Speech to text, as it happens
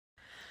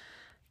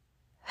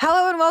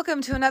Hello and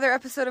welcome to another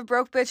episode of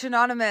Broke Bitch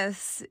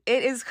Anonymous.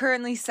 It is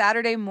currently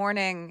Saturday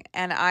morning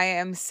and I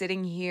am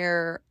sitting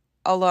here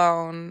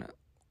alone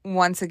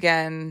once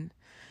again.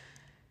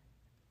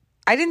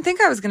 I didn't think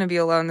I was going to be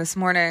alone this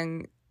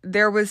morning.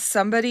 There was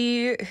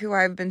somebody who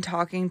I've been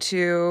talking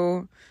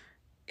to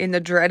in the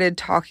dreaded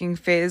talking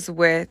phase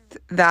with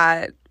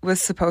that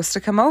was supposed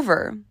to come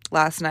over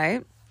last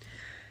night.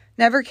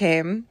 Never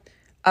came.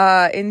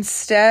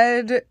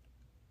 Instead,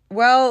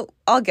 well,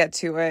 I'll get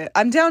to it.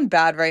 I'm down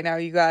bad right now,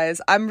 you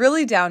guys. I'm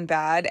really down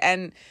bad.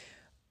 And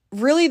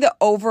really the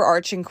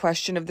overarching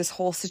question of this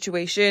whole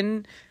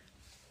situation,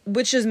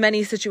 which is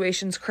many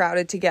situations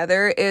crowded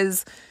together,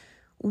 is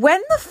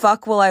when the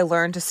fuck will I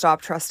learn to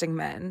stop trusting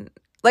men?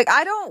 Like,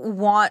 I don't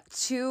want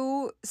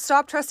to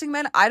stop trusting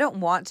men. I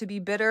don't want to be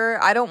bitter.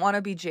 I don't want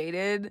to be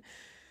jaded.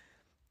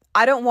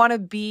 I don't want to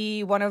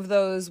be one of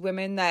those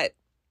women that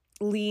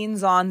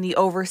leans on the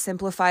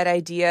oversimplified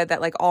idea that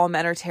like all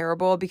men are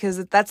terrible,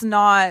 because that's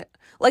not,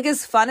 like,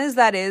 as fun as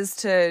that is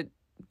to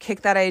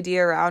kick that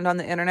idea around on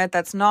the internet,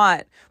 that's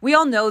not, we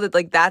all know that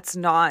like that's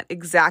not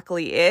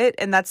exactly it,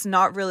 and that's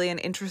not really an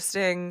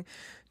interesting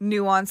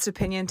nuanced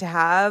opinion to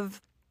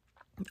have.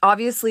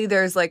 Obviously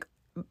there's like,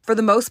 for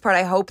the most part,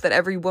 I hope that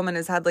every woman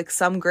has had like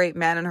some great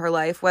man in her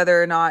life,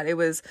 whether or not it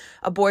was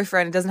a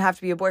boyfriend. It doesn't have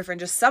to be a boyfriend,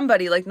 just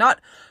somebody. Like,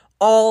 not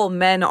all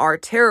men are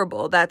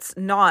terrible. That's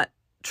not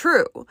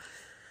true.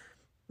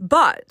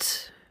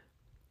 But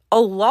a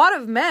lot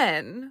of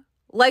men,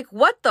 like,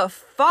 what the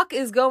fuck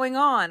is going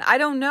on? I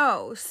don't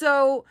know.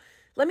 So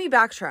let me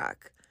backtrack.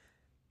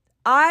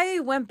 I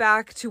went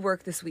back to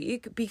work this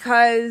week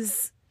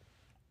because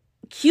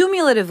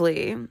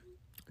cumulatively,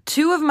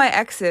 2 of my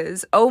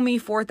exes owe me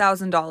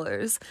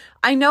 $4,000.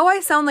 I know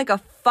I sound like a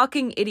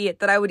fucking idiot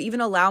that I would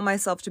even allow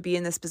myself to be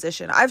in this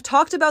position. I've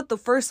talked about the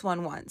first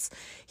one once.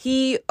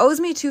 He owes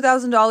me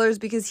 $2,000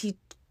 because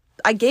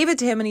I gave it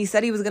to him and he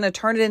said he was going to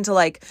turn it into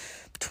like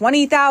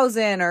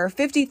 20,000 or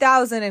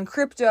 50,000 in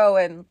crypto.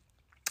 And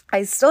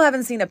I still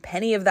haven't seen a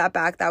penny of that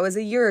back. That was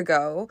a year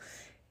ago.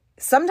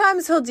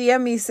 Sometimes he'll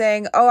DM me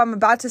saying, "Oh, I'm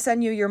about to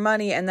send you your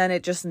money," and then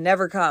it just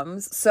never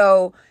comes.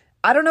 So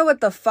I don't know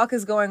what the fuck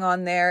is going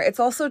on there. It's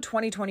also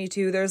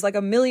 2022. There's like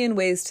a million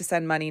ways to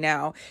send money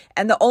now.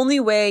 And the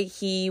only way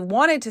he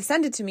wanted to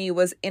send it to me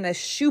was in a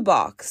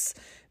shoebox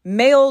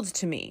mailed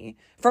to me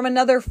from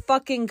another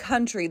fucking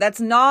country.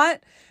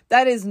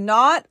 That is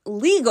not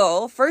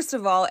legal, first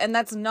of all, and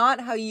that's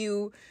not how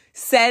you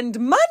send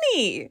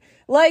money.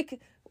 Like,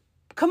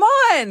 come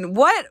on,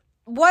 what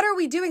are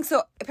we doing?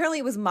 So apparently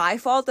it was my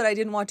fault that I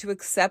didn't want to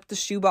accept the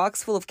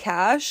shoebox full of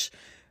cash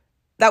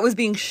that was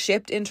being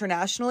shipped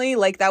internationally,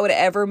 like that would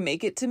ever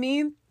make it to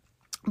me.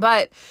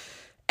 But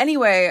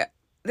anyway,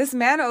 this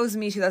man owes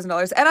me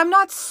 $2,000, and I'm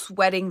not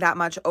sweating that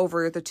much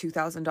over the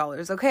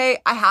 $2,000, okay?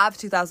 I have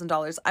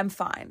 $2,000. I'm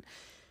fine.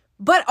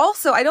 But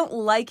also, I don't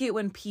like it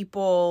when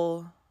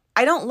people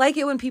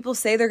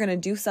say they're going to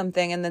do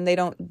something and then they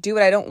don't do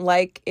it. I don't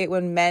like it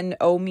when men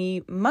owe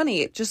me money.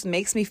 It just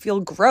makes me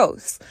feel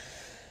gross.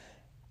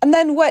 And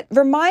then what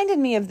reminded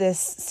me of this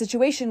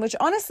situation, which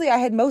honestly I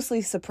had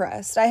mostly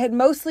suppressed. I had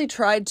mostly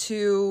tried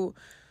to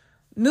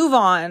move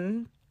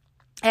on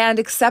and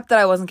accept that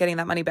I wasn't getting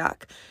that money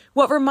back.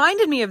 What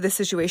reminded me of this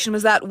situation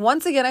was that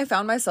once again, I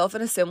found myself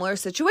in a similar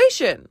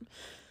situation.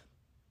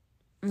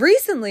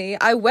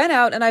 Recently, I went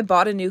out and I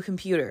bought a new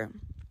computer.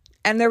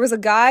 And there was a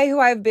guy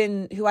who I had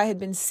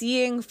been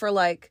seeing for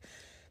like,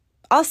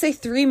 I'll say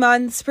 3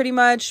 months pretty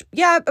much.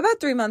 Yeah, about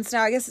 3 months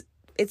now. I guess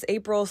it's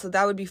April, so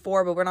that would be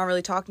 4, but we're not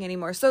really talking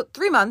anymore. So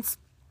 3 months.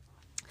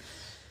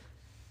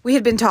 We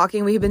had been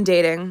talking, we had been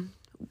dating.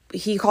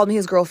 He called me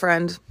his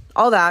girlfriend,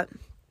 all that.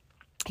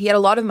 He had a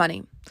lot of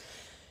money.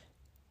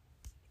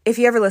 If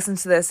he ever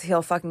listens to this,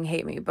 he'll fucking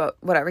hate me, but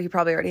whatever. He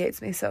probably already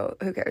hates me, so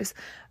who cares?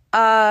 He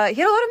had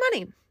a lot of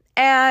money.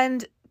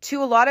 And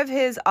to a lot of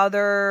his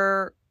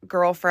other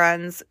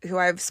girlfriends who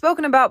I've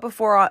spoken about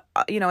before,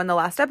 in the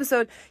last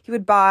episode, he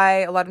would buy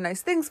a lot of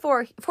nice things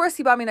for. Of course,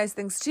 he bought me nice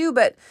things too,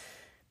 but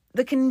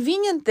the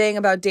convenient thing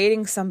about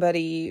dating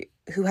somebody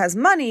who has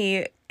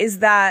money is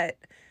that,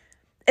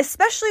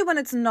 especially when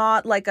it's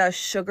not like a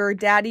sugar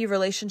daddy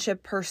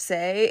relationship per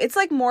se, it's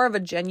like more of a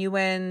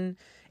genuine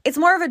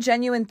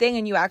thing,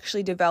 and you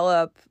actually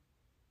develop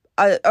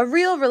a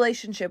real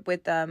relationship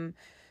with them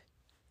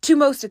to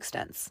most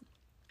extents.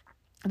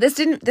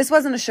 This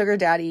wasn't a sugar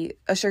daddy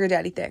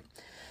thing.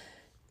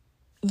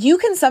 You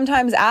can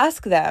sometimes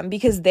ask them,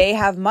 because they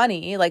have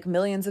money, like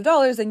millions of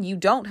dollars, and you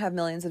don't have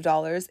millions of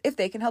dollars, if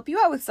they can help you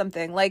out with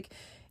something. Like,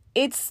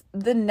 it's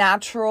the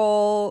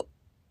natural,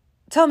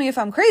 tell me if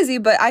I'm crazy,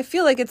 but I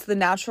feel like it's the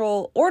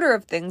natural order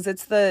of things.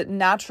 It's the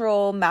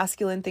natural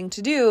masculine thing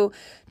to do,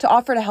 to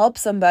offer to help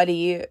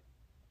somebody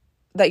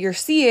that you're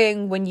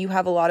seeing when you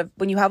have a lot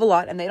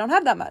and they don't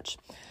have that much.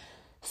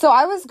 So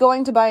I was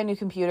going to buy a new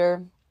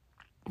computer,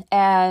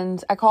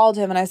 and I called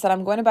him and I said,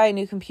 "I'm going to buy a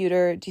new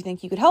computer. Do you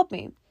think you could help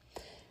me?"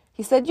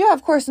 He said, "Yeah,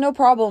 of course, no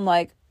problem.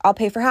 Like, I'll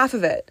pay for half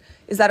of it.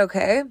 Is that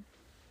okay?"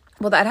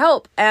 Will that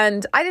help?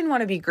 And I didn't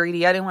want to be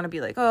greedy. I didn't want to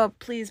be like, "Oh,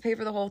 please pay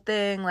for the whole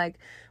thing." Like,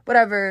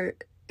 whatever.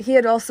 he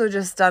had also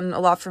just done a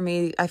lot for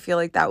me, I feel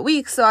like, that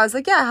week. So I was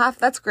like, yeah,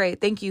 that's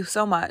great. Thank you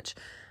so much.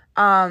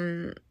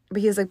 But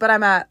he was like, but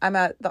I'm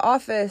at the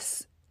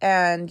office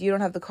and you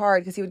don't have the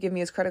card, because he would give me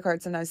his credit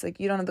cards. And I was like,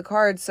 you don't have the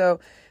card. So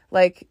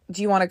like,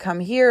 do you want to come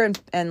here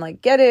and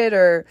like get it?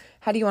 Or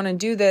how do you want to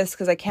do this?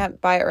 Because I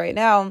can't buy it right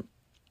now.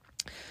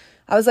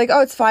 I was like,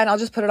 oh, it's fine. I'll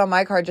just put it on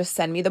my card. Just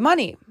send me the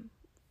money.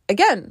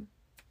 Again,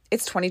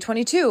 it's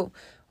 2022.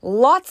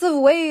 Lots of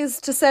ways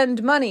to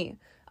send money.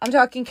 I'm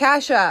talking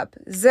Cash App,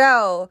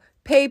 Zelle,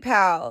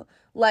 PayPal.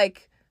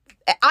 Like,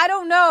 I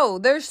don't know.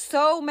 There's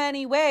so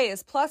many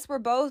ways. Plus, we're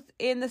both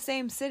in the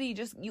same city.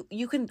 Just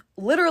you can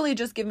literally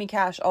just give me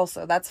cash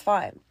also. That's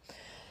fine.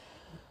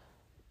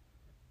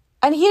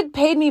 And he had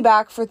paid me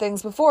back for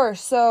things before.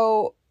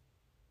 So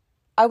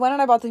I went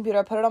and I bought the computer.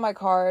 I put it on my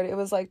card. It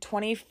was like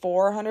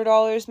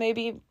 $2,400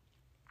 maybe.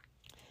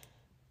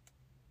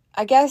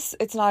 I guess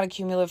it's not a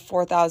cumulative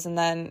 4,000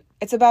 then.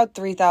 It's about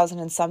 3,000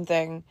 and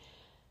something.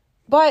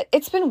 But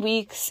it's been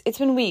weeks.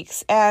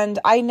 And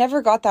I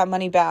never got that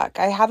money back.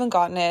 I haven't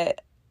gotten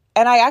it.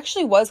 And I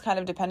actually was kind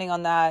of depending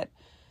on that.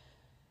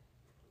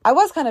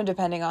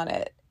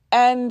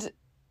 And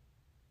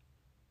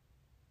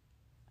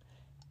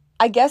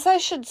I guess I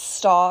should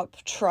stop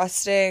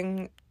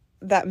trusting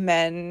that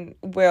men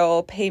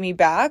will pay me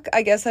back.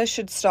 I guess I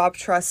should stop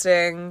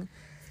trusting.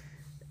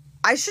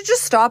 I should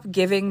just stop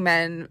giving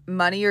men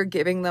money or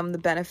giving them the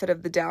benefit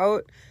of the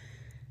doubt.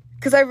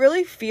 Because I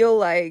really feel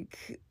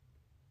like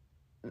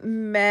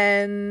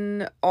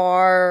men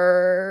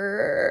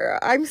are,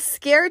 I'm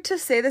scared to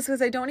say this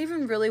because I don't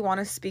even really want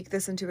to speak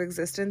this into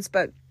existence,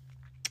 but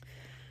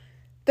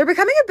they're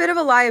becoming a bit of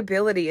a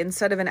liability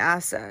instead of an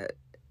asset.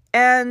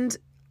 And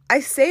I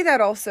say that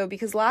also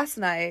because last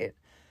night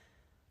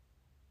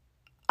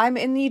I'm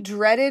in the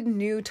dreaded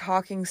new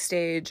talking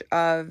stage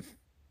of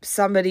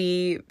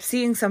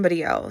seeing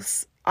somebody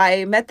else.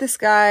 I met this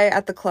guy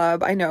at the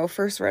club. I know,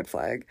 first red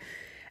flag.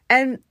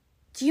 And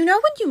do you know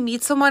when you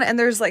meet someone and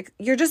there's like,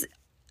 you're just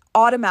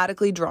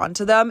automatically drawn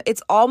to them?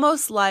 It's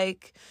almost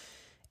like,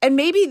 and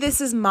maybe this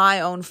is my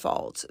own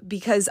fault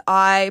because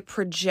I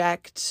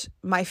project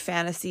my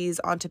fantasies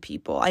onto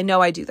people. I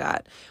know I do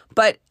that.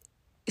 But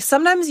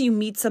sometimes you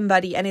meet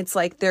somebody and it's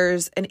like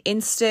there's an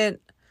instant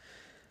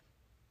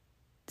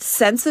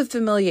sense of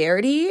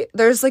familiarity.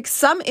 There's like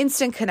some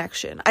instant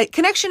connection.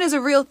 Connection is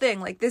a real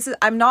thing. Like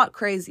I'm not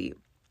crazy.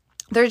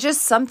 There's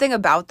just something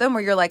about them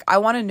where you're like, I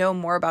want to know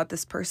more about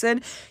this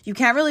person. You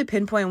can't really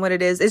pinpoint what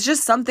it is. It's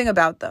just something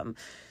about them.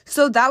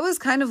 So that was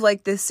kind of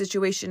like this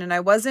situation. And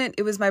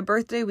it was my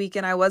birthday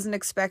weekend. I wasn't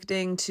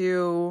expecting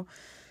to,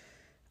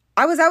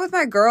 I was out with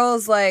my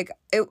girls. I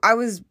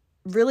was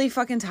really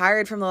fucking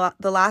tired from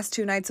the last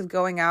 2 nights of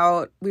going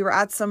out. We were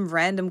at some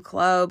random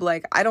club.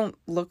 Like, I don't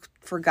look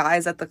for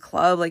guys at the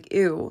club. Like,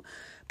 ew.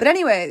 But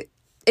anyway,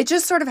 it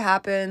just sort of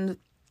happened.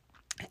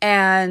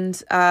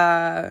 And,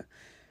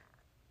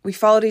 we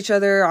followed each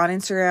other on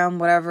Instagram,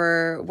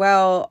 whatever.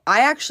 Well, I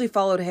actually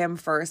followed him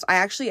first. I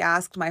actually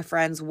asked my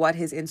friends what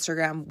his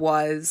Instagram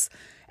was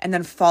and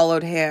then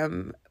followed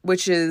him,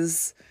 which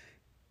is,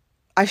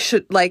 I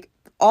should, like,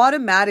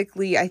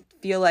 automatically, I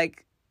feel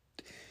like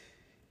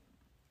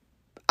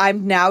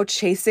I'm now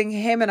chasing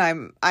him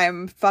and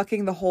I'm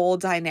fucking the whole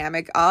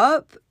dynamic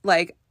up.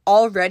 Like,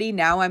 already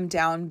now I'm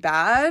down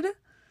bad.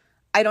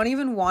 I don't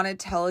even want to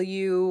tell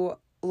you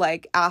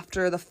like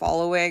after the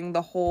following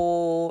the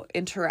whole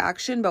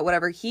interaction, but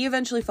whatever. He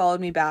eventually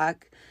followed me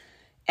back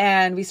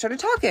and we started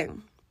talking.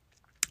 And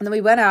then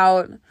we went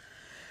out a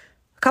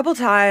couple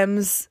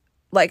times,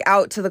 like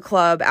out to the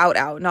club,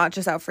 out, not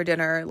just out for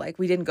dinner. Like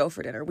we didn't go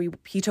for dinner.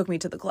 He took me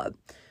to the club.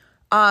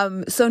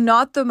 So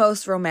not the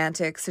most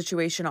romantic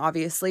situation,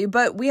 obviously,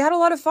 but we had a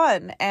lot of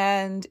fun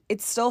and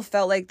it still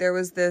felt like there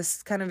was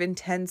this kind of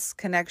intense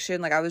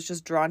connection. Like I was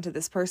just drawn to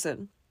this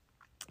person.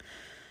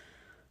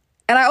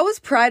 And I always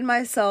pride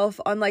myself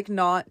on like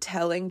not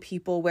telling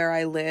people where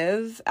I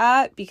live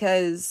at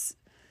because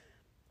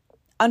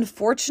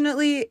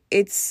unfortunately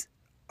it's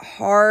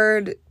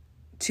hard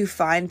to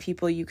find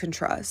people you can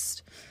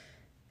trust.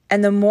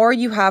 And the more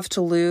you have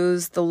to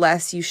lose, the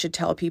less you should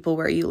tell people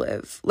where you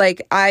live.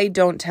 Like I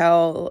don't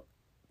tell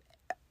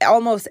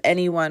almost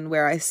anyone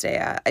where I stay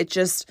at. It's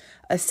just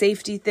a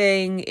safety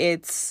thing.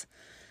 It's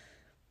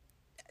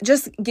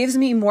just gives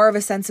me more of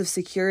a sense of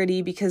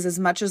security because as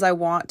much as I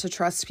want to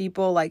trust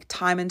people, like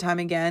time and time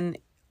again,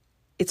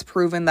 it's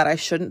proven that I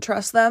shouldn't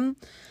trust them.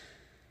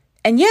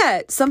 And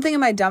yet something in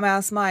my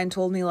dumbass mind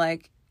told me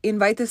like,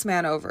 invite this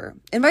man over.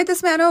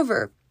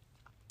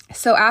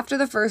 So after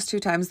the first 2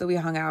 times that we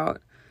hung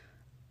out,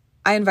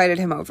 I invited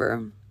him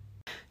over.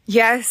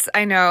 Yes,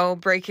 I know,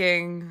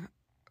 breaking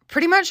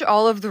pretty much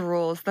all of the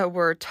rules that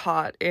were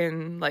taught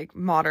in like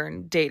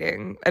modern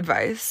dating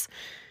advice,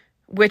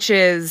 which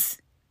is,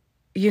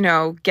 you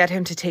know, get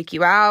him to take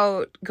you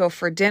out, go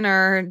for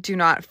dinner, do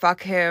not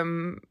fuck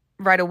him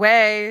right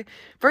away.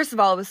 First of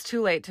all, it was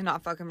too late to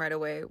not fuck him right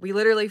away. We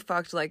literally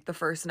fucked like the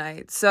first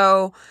night.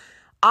 So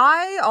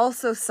I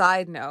also,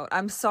 side note,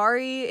 I'm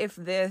sorry if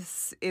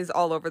this is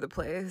all over the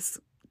place.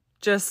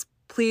 Just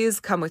please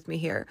come with me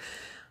here.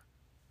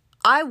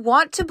 I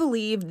want to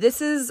believe,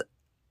 this is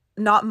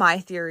not my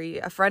theory.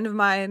 A friend of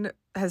mine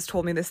has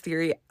told me this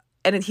theory,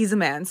 and he's a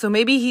man. So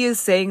maybe he is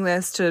saying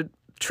this to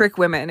trick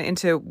women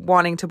into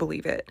wanting to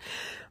believe it.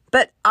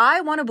 But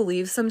I want to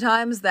believe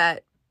sometimes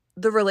that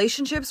the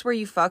relationships where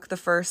you fuck the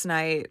first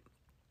night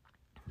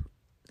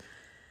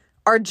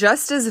are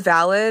just as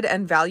valid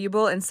and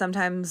valuable and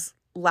sometimes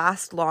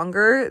last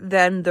longer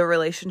than the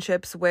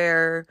relationships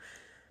where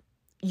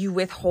you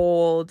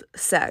withhold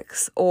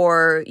sex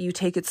or you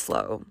take it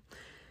slow.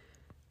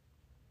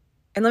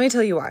 And let me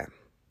tell you why.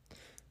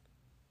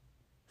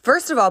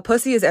 First of all,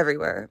 pussy is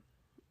everywhere.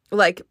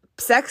 Like,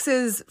 sex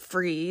is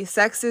free.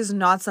 Sex is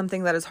not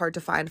something that is hard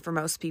to find for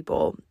most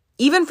people.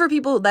 Even for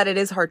people that it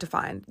is hard to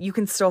find, you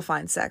can still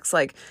find sex.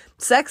 Like,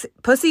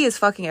 pussy is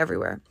fucking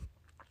everywhere.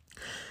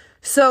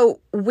 So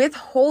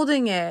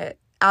withholding it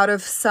out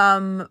of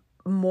some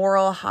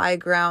moral high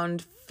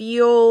ground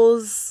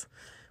feels,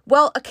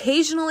 well,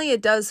 occasionally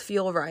it does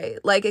feel right.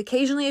 Like,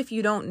 occasionally if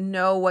you don't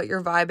know what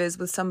your vibe is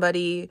with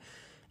somebody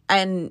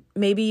and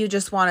maybe you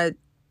just want to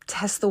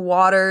test the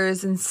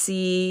waters and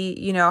see,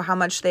 you know, how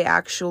much they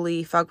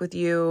actually fuck with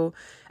you.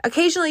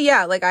 Occasionally,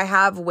 yeah, like I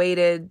have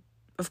waited,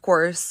 of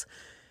course,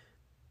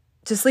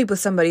 to sleep with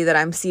somebody that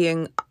I'm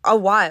seeing a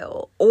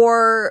while,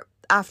 or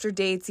after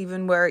dates,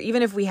 even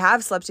if we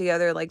have slept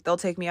together, like they'll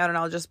take me out and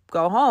I'll just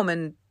go home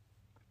and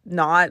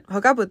not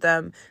hook up with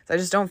them. I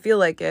just don't feel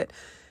like it.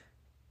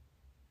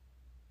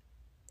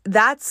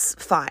 That's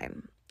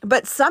fine.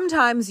 But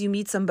sometimes you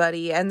meet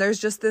somebody and there's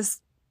just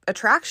this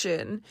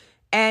attraction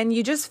and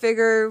you just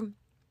figure,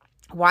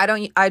 why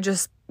don't I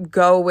just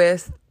go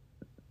with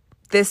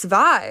this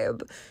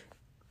vibe?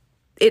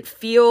 It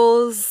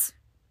feels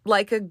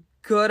like a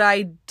good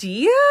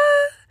idea.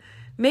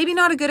 Maybe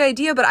not a good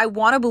idea, but I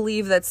want to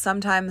believe that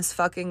sometimes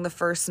fucking the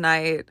first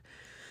night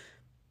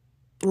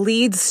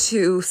leads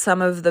to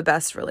some of the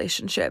best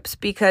relationships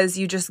because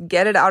you just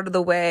get it out of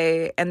the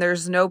way and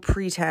there's no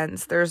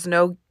pretense. There's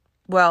no,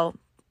 well,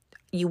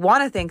 you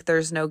want to think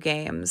there's no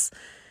games.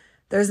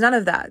 There's none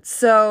of that.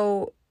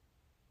 So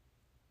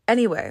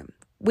anyway,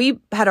 we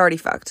had already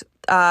fucked.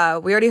 We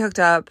already hooked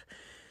up.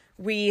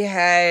 We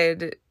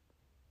had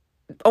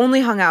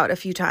only hung out a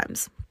few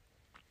times.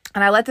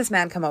 And I let this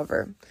man come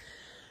over.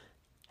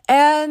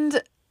 And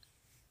it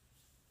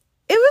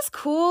was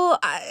cool.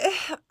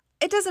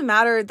 It doesn't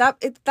matter.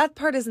 That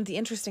part isn't the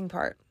interesting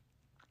part.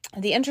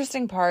 The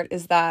interesting part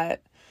is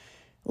that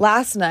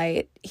last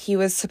night he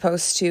was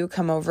supposed to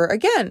come over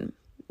again,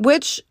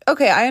 which,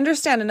 okay, I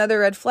understand, another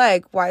red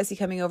flag. Why is he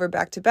coming over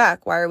back to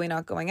back? Why are we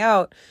not going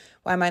out?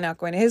 Why am I not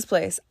going to his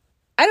place?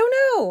 I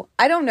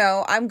don't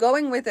know. I'm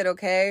going with it,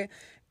 okay?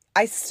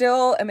 I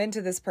still am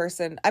into this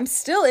person. I'm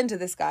still into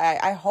this guy.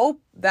 I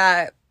hope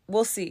that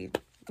we'll see.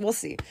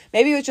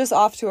 Maybe it was just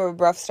off to a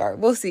rough start.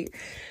 We'll see.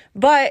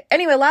 But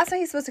anyway, last night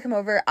he's supposed to come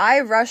over.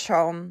 I rush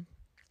home.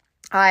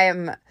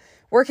 I'm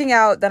working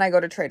out. Then I go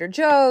to Trader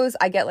Joe's.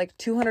 I get like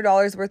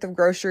 $200 worth of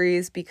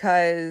groceries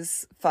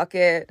because fuck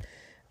it.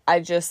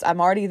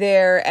 I'm already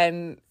there.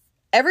 And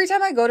every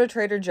time I go to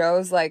Trader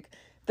Joe's, like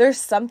there's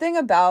something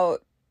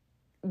about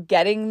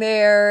getting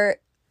there,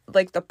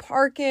 like the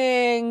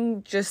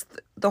parking, just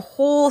the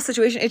whole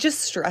situation. It's just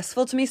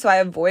stressful to me. So I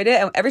avoid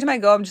it. And every time I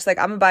go, I'm just like,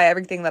 I'm gonna buy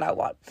everything that I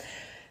want.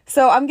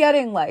 So I'm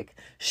getting like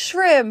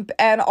shrimp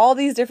and all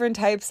these different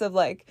types of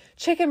like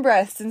chicken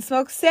breasts and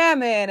smoked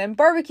salmon and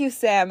barbecue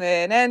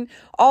salmon and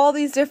all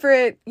these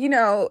different, you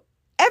know,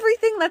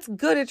 everything that's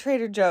good at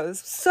Trader Joe's.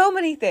 So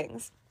many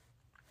things.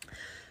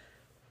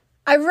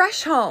 I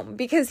rush home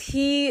because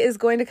he is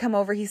going to come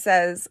over, he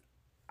says,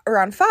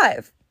 around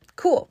 5.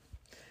 Cool.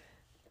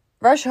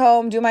 Rush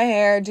home, do my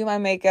hair, do my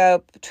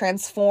makeup,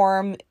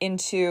 transform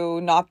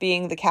into not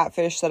being the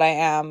catfish that I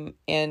am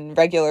in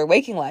regular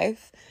waking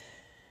life.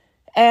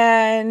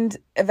 And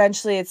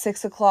eventually it's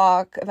 6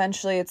 o'clock.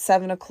 Eventually it's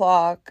 7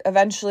 o'clock.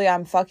 Eventually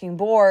I'm fucking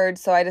bored.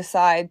 So I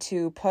decide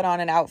to put on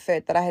an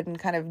outfit that I had been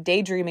kind of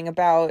daydreaming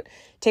about,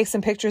 take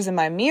some pictures in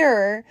my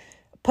mirror,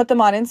 put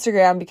them on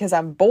Instagram because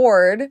I'm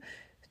bored.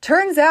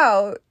 Turns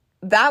out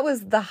that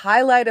was the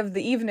highlight of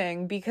the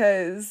evening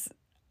because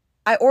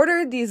I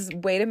ordered these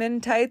Wait a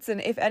Minute tights.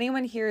 And if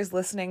anyone here is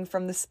listening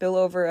from the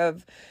spillover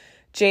of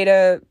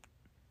Jada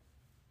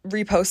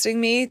reposting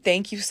me,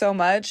 thank you so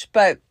much.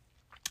 But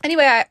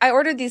anyway, I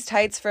ordered these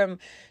tights from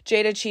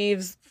Jada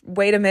Cheeves.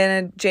 Wait a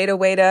minute, Jada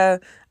Wada.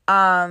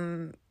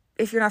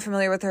 If you're not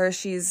familiar with her,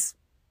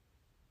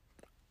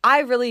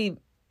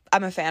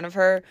 I'm a fan of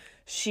her.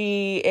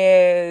 She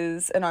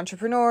is an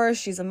entrepreneur.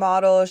 She's a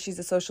model. She's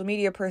a social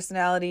media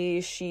personality.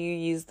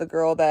 She's the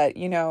girl that,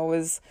 you know,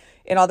 was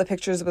in all the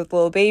pictures with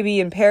Lil Baby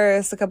in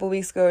Paris a couple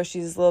weeks ago.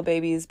 She's Lil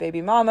Baby's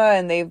baby mama,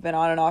 and they've been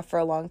on and off for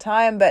a long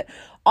time. But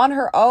on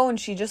her own,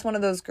 she's just one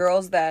of those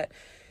girls that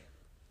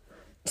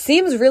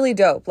seems really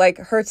dope. Like,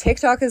 her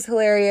TikTok is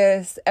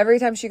hilarious. Every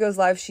time she goes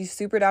live, she's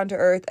super down to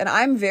earth. And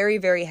I'm very,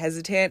 very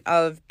hesitant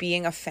of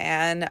being a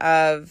fan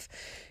of,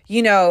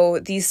 you know,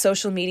 these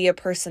social media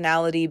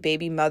personality,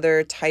 baby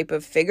mother type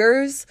of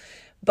figures.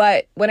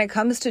 But when it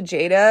comes to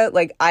Jada,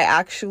 like, I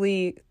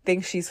actually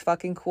think she's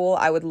fucking cool.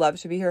 I would love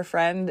to be her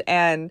friend.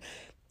 And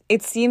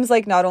it seems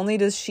like not only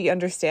does she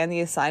understand the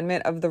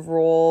assignment of the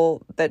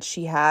role that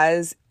she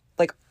has,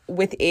 like,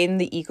 within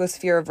the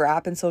ecosphere of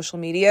rap and social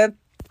media,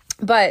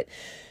 but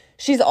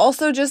she's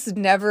also just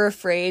never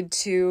afraid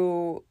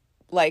to,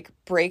 like,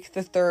 break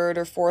the third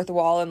or fourth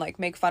wall and, like,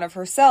 make fun of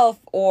herself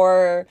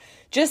or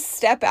just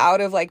step out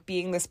of, like,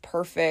 being this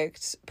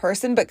perfect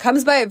person, but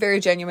comes by it very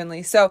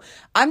genuinely. So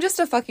I'm just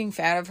a fucking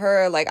fan of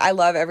her. Like, I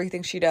love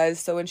everything she does.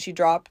 So when she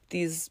dropped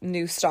these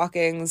new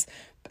stockings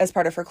as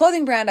part of her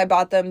clothing brand, I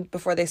bought them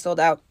before they sold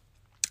out.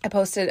 I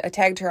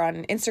tagged her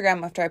on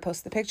Instagram after I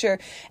posted the picture,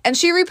 and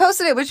she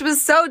reposted it, which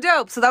was so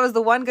dope. So that was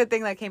the one good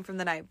thing that came from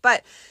the night.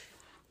 But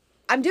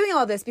I'm doing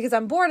all this because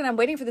I'm bored and I'm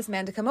waiting for this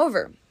man to come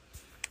over.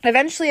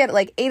 Eventually at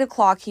like 8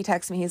 o'clock, he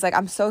texts me. He's like,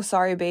 I'm so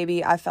sorry,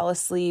 baby. I fell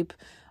asleep.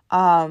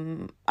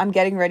 I'm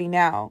getting ready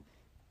now.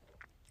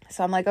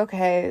 So I'm like,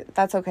 okay,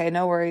 that's okay.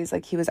 No worries.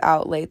 Like, he was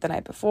out late the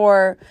night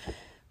before.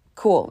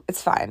 Cool.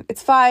 It's fine.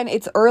 It's fine.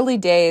 It's early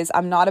days.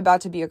 I'm not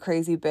about to be a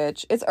crazy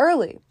bitch. It's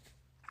early.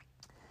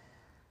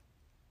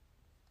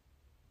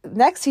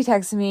 Next, he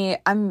texts me,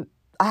 I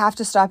have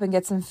to stop and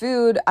get some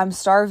food. I'm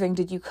starving.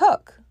 Did you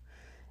cook?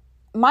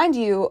 Mind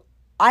you,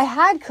 I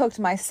had cooked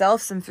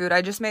myself some food.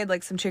 I just made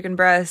like some chicken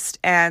breast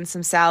and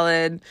some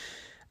salad.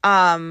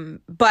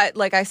 But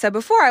like I said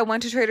before, I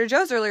went to Trader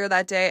Joe's earlier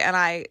that day and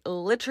I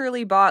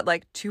literally bought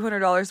like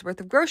 $200 worth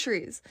of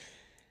groceries.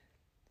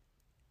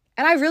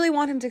 And I really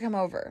want him to come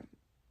over.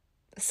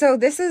 So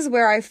this is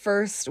where I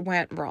first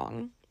went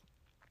wrong.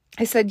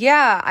 I said,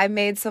 yeah, I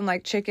made some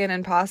like chicken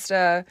and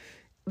pasta.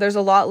 There's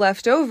a lot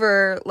left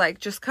over. Like,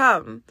 just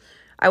come.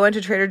 I went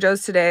to Trader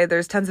Joe's today.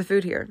 There's tons of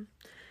food here.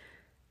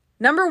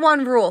 Number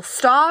one rule,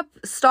 stop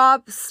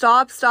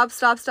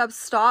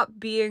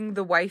being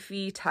the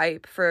wifey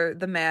type for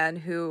the man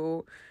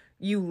who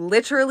you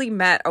literally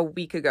met a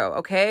week ago,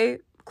 okay?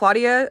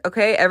 Claudia,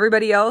 okay?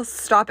 Everybody else,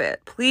 stop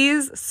it.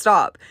 Please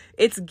stop.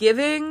 It's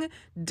giving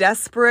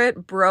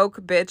desperate,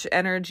 broke bitch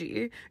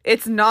energy.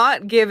 It's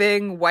not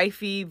giving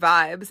wifey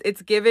vibes.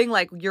 It's giving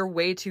like you're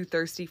way too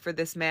thirsty for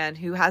this man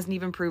who hasn't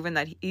even proven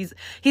that he's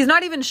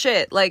not even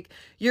shit. Like,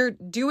 you're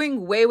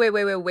doing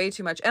way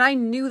too much. And I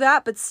knew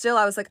that, but still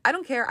I was like, I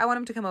don't care. I want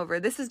him to come over.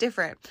 This is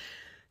different.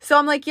 So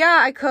I'm like,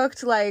 yeah, I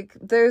cooked. Like,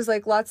 there's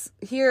like lots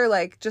here.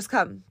 Like, just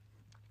come.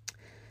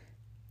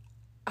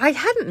 I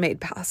hadn't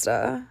made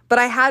pasta, but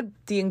I had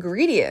the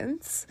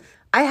ingredients.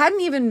 I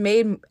hadn't even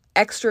made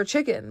extra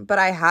chicken, but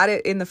I had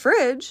it in the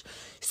fridge.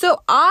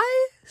 So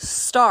I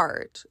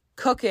start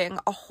cooking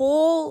a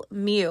whole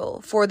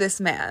meal for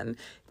this man,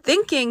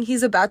 thinking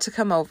he's about to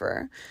come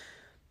over.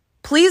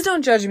 Please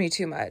don't judge me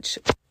too much.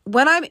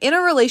 When I'm in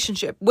a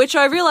relationship, which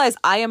I realize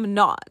I am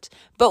not,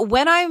 but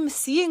when I'm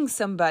seeing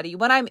somebody,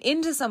 when I'm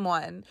into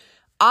someone,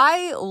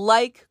 I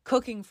like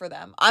cooking for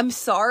them. I'm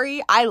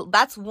sorry.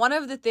 That's one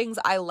of the things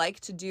I like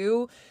to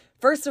do.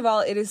 First of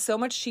all, it is so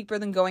much cheaper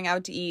than going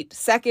out to eat.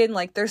 Second,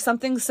 like, there's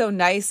something so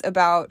nice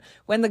about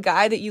when the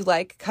guy that you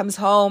like comes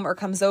home or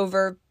comes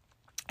over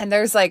and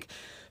there's like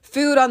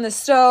food on the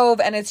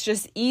stove and it's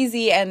just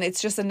easy and it's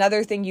just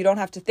another thing you don't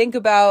have to think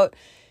about.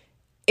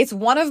 It's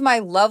one of my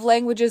love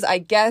languages, I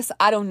guess.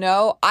 I don't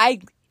know.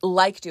 I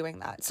like doing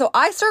that. So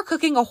I start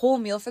cooking a whole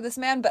meal for this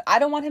man, but I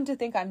don't want him to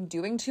think I'm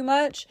doing too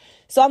much.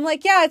 So I'm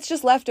like, yeah, it's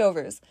just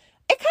leftovers.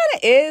 It kind of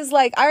is.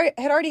 Like, I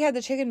had already had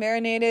the chicken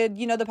marinated.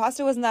 You know, the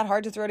pasta wasn't that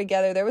hard to throw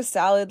together. There was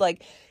salad.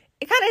 Like,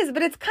 it kind of is,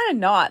 but it's kind of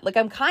not. Like,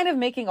 I'm kind of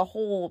making a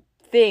whole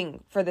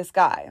thing for this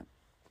guy.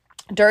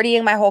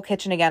 Dirtying my whole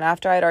kitchen again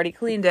after I'd already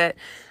cleaned it.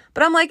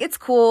 But I'm like, it's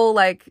cool.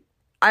 Like,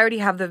 I already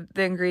have the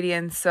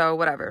ingredients, so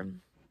whatever.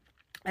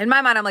 In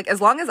my mind, I'm like,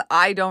 as long as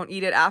I don't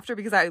eat it after,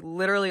 because I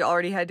literally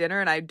already had dinner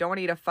and I don't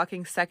eat a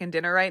fucking second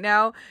dinner right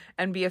now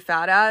and be a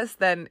fat ass,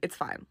 then it's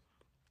fine.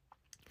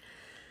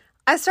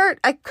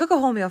 I cook a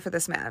whole meal for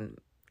this man.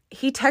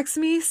 He texts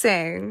me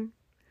saying,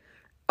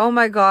 oh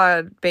my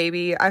God,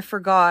 baby, I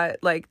forgot.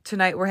 Like,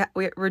 tonight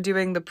we're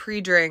doing the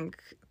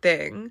pre-drink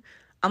thing.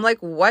 I'm like,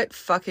 what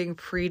fucking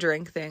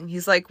pre-drink thing?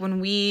 He's like, when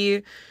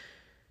we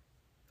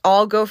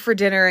all go for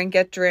dinner and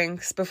get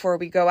drinks before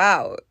we go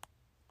out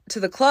to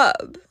the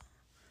club.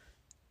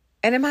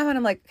 And in my mind,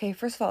 I'm like, okay,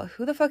 first of all,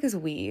 who the fuck is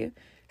we?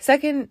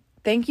 Second,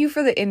 thank you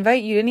for the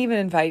invite. You didn't even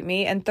invite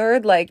me. And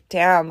third, like,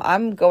 damn,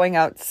 I'm going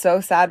out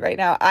so sad right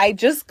now. I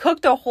just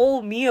cooked a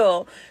whole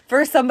meal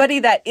for somebody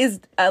that is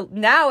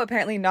now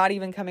apparently not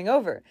even coming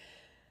over.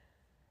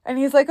 And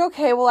he's like,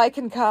 okay, well, I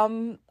can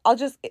come. I'll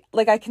just,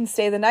 like, I can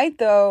stay the night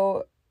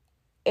though,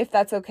 if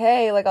that's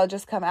okay. Like, I'll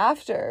just come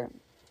after.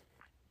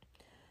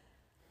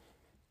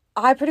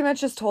 I pretty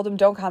much just told him,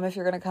 don't come if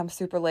you're going to come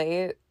super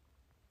late.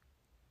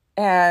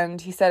 And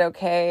he said,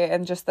 okay.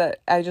 And just that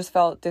I just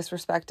felt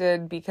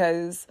disrespected,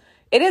 because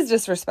it is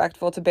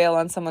disrespectful to bail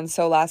on someone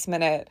so last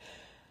minute.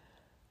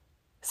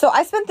 So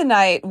I spent the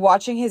night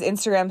watching his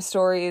Instagram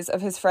stories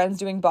of his friends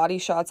doing body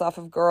shots off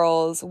of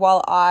girls,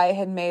 while I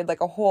had made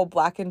like a whole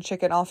blackened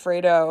chicken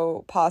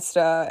Alfredo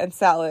pasta and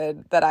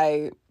salad that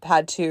I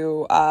had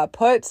to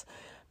put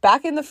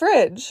back in the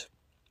fridge.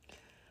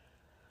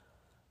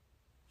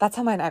 that's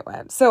how my night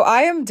went. So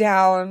I'm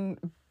down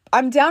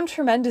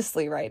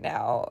tremendously right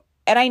now.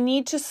 And I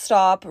need to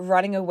stop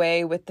running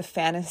away with the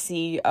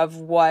fantasy of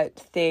what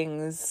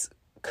things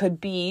could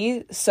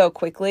be so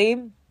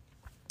quickly.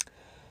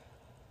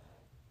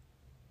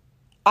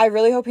 I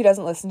really hope he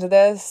doesn't listen to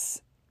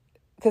this,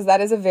 because that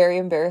is a very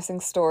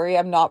embarrassing story.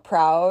 I'm not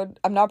proud,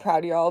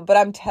 y'all, but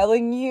I'm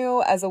telling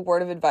you as a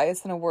word of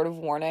advice and a word of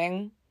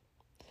warning.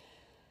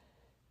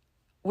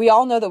 We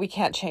all know that we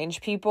can't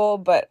change people,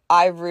 but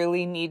I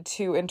really need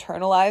to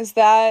internalize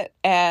that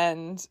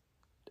and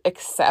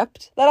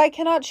accept that I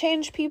cannot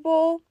change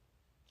people.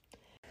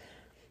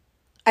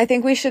 I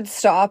think we should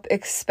stop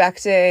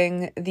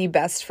expecting the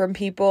best from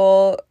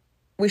people.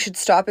 We should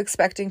stop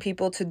expecting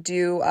people to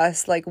do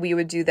us like we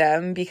would do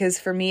them, because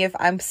for me, if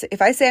I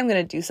say I'm going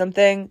to do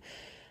something,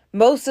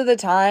 most of the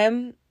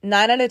time,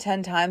 9 out of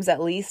 10 times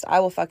at least,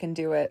 I will fucking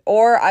do it,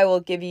 or I will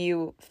give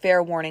you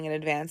fair warning in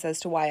advance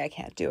as to why I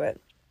can't do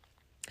it.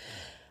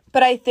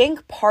 But I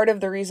think part of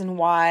the reason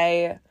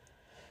why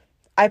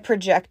I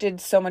projected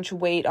so much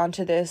weight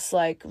onto this,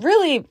 like,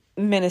 really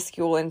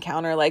minuscule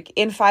encounter, like,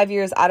 in 5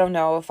 years, I don't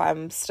know if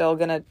I'm still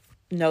gonna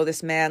know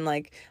this man.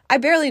 Like, I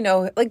barely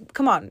know, like,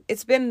 come on,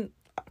 it's been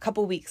a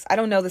couple weeks. I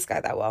don't know this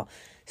guy that well.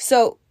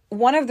 So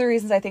one of the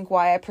reasons I think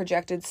why I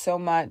projected so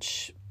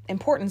much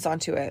importance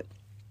onto it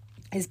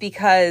is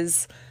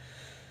because,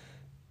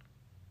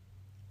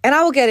 and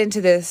I will get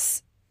into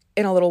this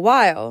in a little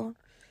while,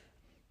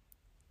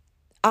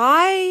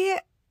 I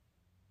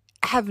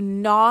have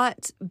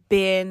not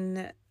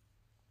been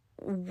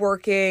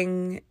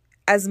working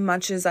as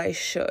much as I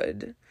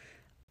should.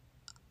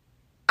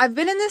 I've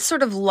been in this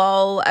sort of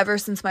lull ever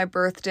since my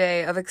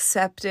birthday of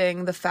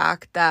accepting the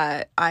fact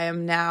that I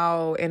am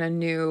now in a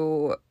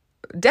new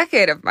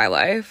decade of my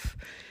life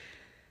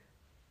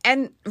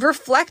and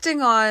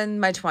reflecting on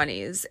my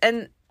 20s.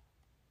 And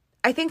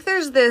I think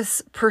there's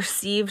this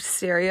perceived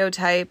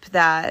stereotype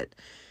that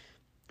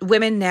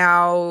women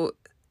now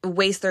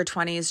waste their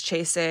 20s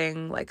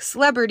chasing like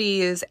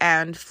celebrities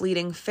and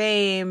fleeting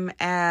fame,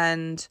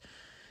 and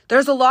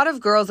there's a lot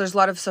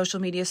of social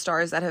media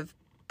stars that have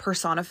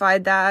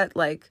personified that.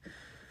 Like,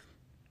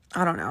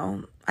 I don't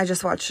know, I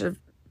just watched a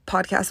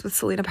podcast with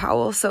Selena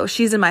Powell, so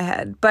she's in my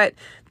head. But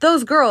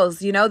those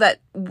girls, you know, that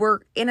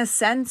were in a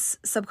sense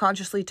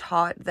subconsciously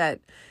taught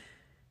that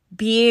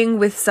being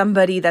with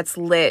somebody that's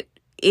lit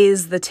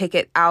is the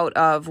ticket out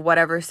of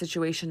whatever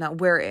situation that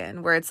we're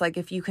in, where it's like,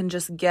 if you can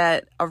just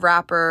get a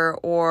rapper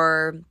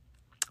or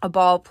a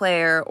ball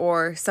player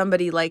or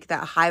somebody like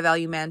that high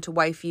value man to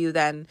wife you,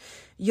 then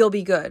you'll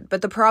be good.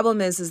 But the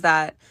problem is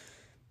that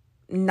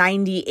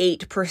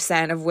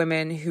 98% of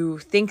women who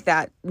think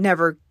that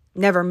never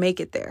make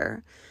it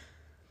there.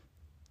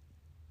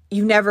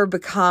 You never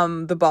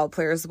become the ball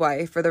player's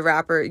wife or the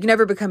rapper. You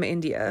never become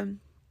India.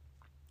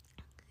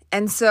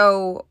 And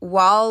so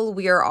while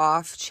we are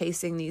off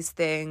chasing these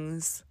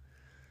things,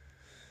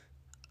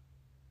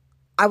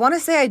 I want to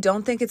say I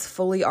don't think it's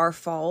fully our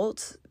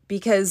fault,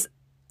 because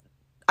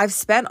I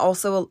spent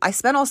also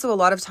a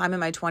lot of time in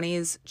my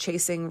 20s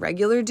chasing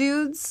regular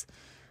dudes,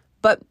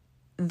 but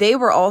they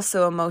were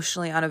also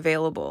emotionally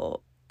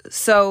unavailable.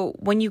 So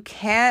when you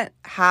can't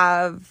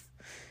have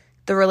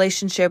the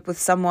relationship with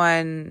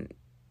someone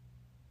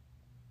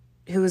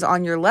who is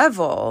on your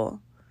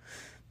level,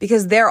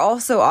 because they're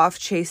also off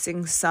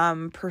chasing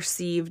some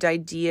perceived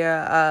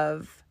idea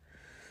of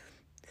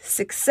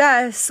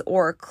success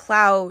or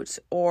clout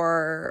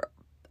or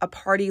a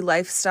party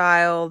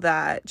lifestyle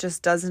that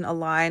just doesn't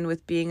align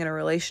with being in a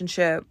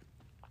relationship.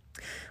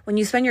 When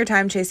you spend your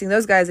time chasing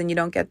those guys and you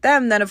don't get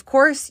them, then of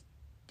course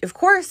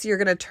you're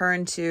going to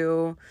turn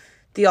to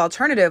the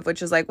alternative,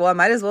 which is like, well, I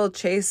might as well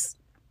chase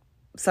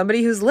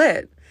somebody who's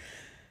lit.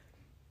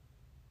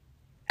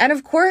 And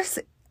of course,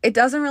 it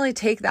doesn't really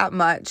take that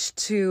much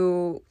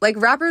to, like,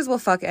 rappers will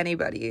fuck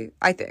anybody,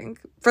 I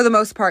think. For the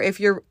most part, if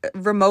you're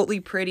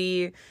remotely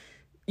pretty,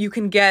 you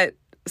can get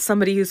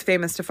somebody who's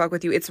famous to fuck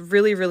with you. It's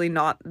really, really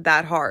not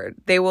that hard.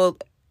 They will,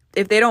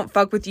 if they don't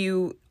fuck with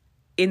you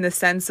in the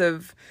sense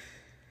of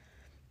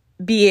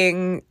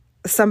being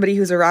somebody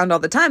who's around all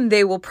the time,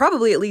 they will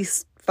probably at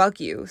least fuck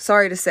you.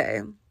 Sorry to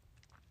say.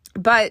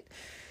 But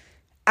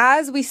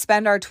as we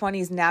spend our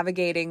 20s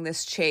navigating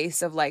this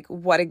chase of like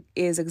what it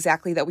is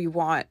exactly that we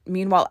want,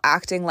 meanwhile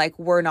acting like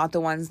we're not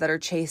the ones that are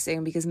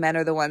chasing because men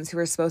are the ones who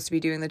are supposed to be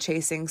doing the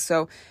chasing.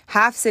 So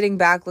half sitting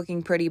back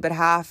looking pretty, but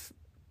half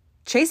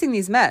chasing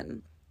these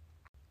men.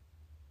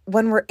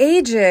 When we're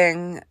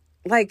aging,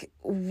 like,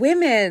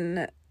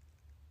 women,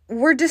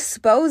 we're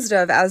disposed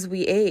of as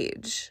we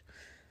age.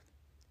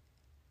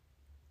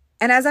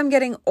 And as I'm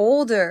getting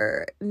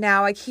older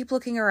now, I keep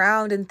looking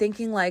around and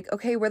thinking like,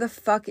 okay, where the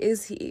fuck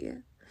is he?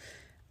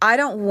 I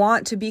don't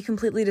want to be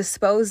completely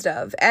disposed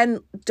of.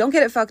 And don't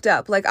get it fucked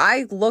up. Like,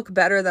 I look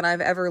better than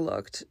I've ever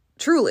looked.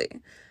 Truly.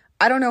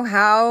 I don't know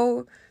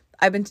how.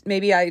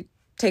 Maybe I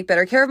take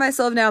better care of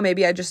myself now.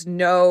 Maybe I just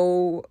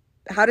know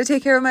how to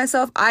take care of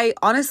myself. I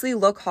honestly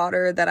look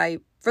hotter than I,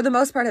 for the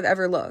most part, have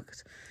ever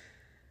looked.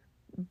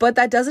 But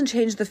that doesn't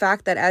change the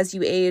fact that as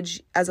you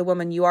age as a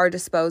woman, you are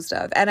disposed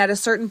of. And at a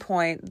certain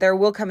point, there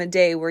will come a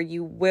day where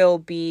you will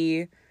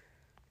be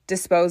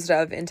disposed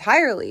of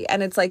entirely.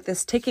 And it's like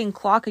this ticking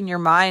clock in your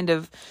mind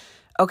of,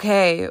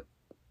 okay,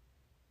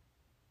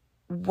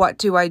 what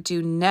do I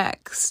do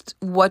next?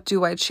 What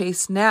do I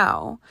chase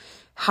now?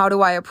 How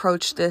do I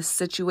approach this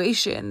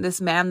situation,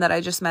 this man that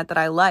I just met that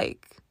I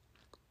like?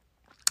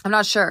 I'm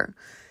not sure.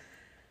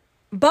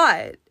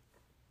 But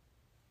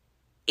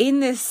in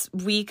this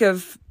week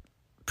of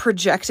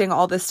projecting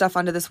all this stuff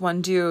onto this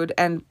one dude,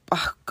 and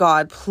oh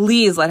God,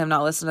 please let him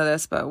not listen to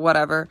this, but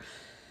whatever.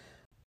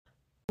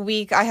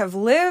 Week I have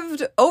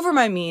lived over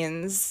my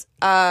means,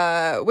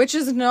 which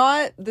is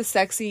not the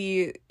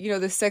sexy,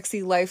 the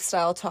sexy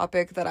lifestyle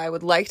topic that I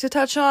would like to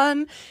touch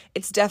on.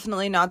 It's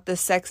definitely not the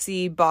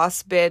sexy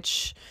boss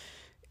bitch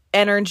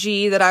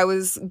energy that I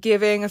was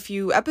giving a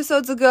few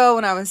episodes ago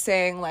when I was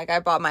saying, like, I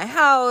bought my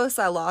house,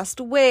 I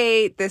lost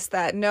weight, this,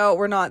 that. No,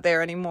 we're not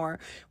there anymore.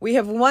 We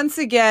have once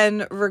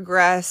again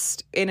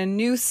regressed in a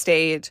new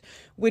state,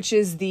 which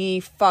is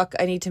the fuck,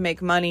 I need to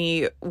make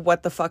money.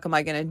 What the fuck am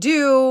I gonna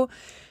do?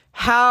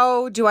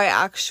 How do I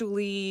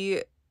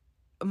actually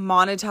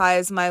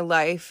monetize my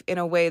life in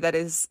a way that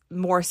is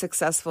more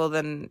successful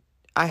than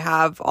I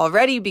have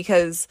already?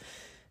 Because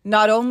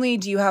not only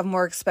do you have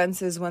more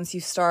expenses once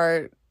you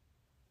start,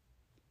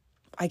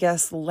 I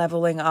guess,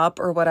 leveling up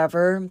or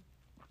whatever,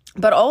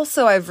 but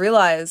also I've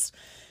realized,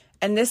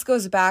 and this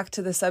goes back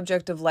to the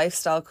subject of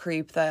lifestyle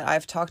creep that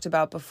I've talked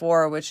about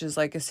before, which is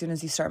like, as soon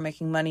as you start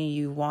making money,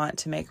 you want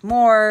to make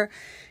more,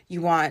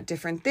 you want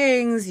different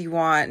things, you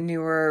want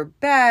newer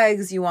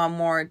bags, you want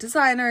more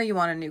designer, you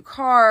want a new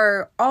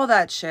car, all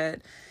that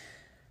shit.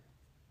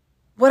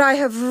 What I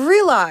have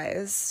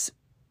realized,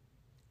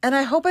 and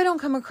I hope I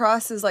don't come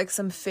across as like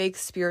some fake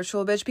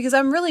spiritual bitch, because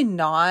I'm really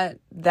not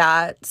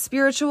that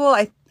spiritual.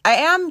 I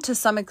am to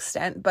some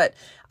extent, but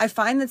I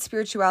find that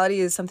spirituality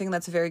is something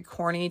that's very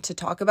corny to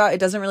talk about. It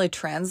doesn't really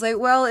translate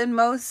well in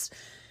most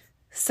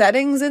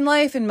settings in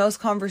life, in most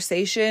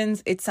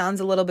conversations. It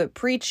sounds a little bit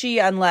preachy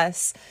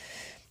unless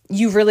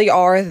you really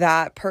are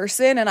that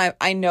person. And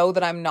I know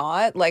that I'm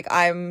not. Like,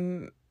 I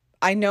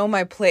know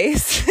my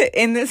place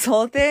in this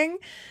whole thing.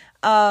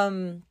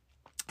 So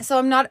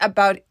I'm not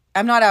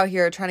out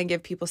here trying to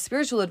give people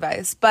spiritual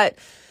advice, but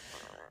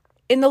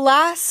in the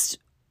last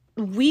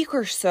week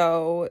or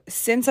so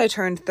since I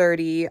turned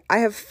 30, I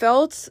have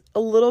felt a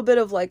little bit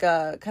of like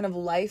a kind of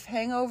life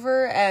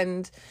hangover,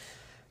 and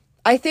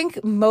I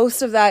think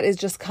most of that is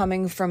just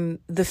coming from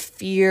the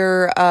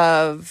fear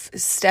of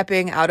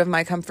stepping out of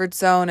my comfort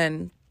zone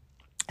and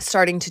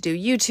starting to do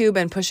YouTube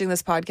and pushing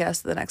this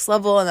podcast to the next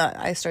level. And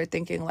I start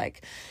thinking,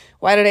 like,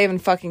 why did I even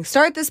fucking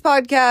start this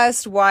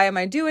podcast? Why am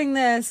I doing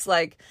this?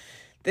 Like,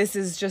 this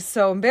is just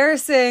so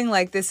embarrassing.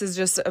 Like, this is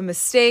just a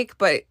mistake.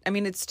 But I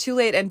mean, it's too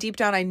late. And deep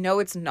down, I know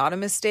it's not a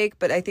mistake.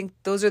 But I think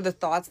those are the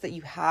thoughts that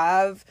you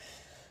have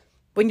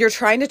when you're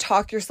trying to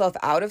talk yourself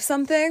out of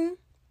something.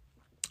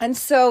 And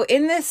so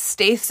in this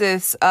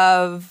stasis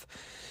of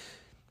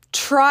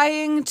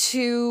trying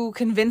to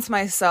convince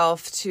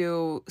myself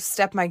to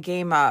step my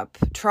game up,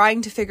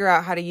 trying to figure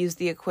out how to use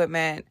the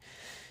equipment,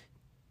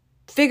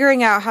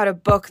 figuring out how to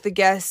book the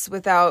guests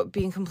without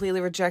being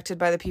completely rejected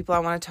by the people I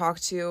want to talk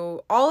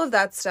to, all of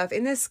that stuff,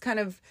 in this kind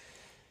of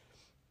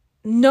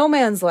no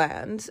man's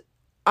land,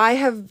 I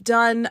have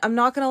done, I'm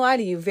not going to lie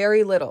to you,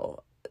 very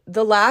little.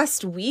 The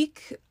last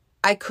week,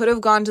 I could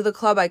have gone to the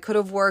club, I could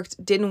have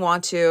worked, didn't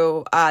want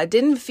to,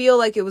 didn't feel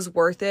like it was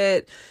worth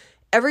it.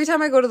 Every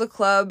time I go to the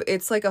club,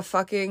 it's like a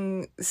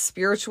fucking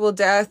spiritual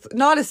death.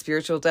 Not a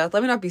spiritual death,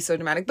 let me not be so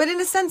dramatic, but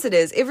in a sense it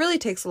is. It really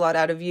takes a lot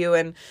out of you,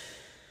 and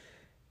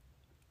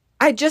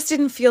I just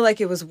didn't feel like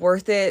it was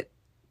worth it,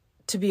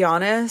 to be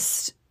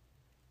honest.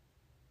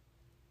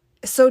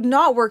 So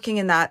not working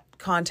in that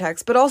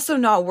context, but also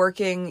not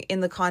working in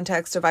the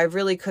context of I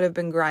really could have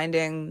been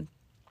grinding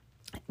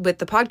with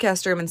the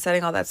podcast room and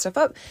setting all that stuff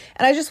up.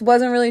 And I just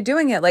wasn't really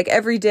doing it. Like,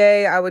 every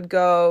day I would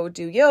go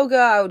do yoga,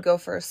 I would go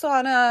for a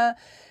sauna,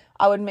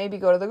 I would maybe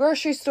go to the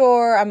grocery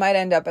store, I might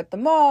end up at the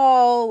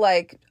mall.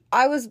 Like,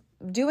 I was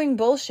doing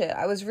bullshit.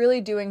 I was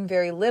really doing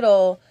very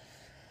little.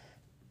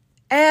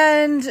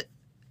 And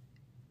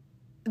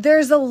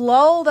there's a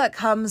lull that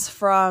comes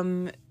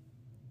from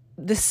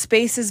the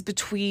spaces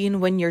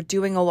between when you're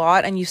doing a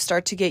lot and you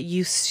start to get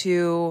used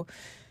to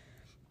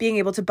being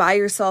able to buy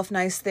yourself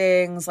nice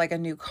things like a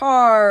new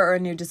car or a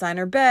new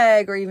designer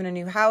bag or even a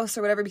new house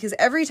or whatever. Because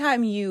every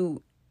time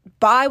you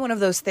buy one of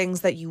those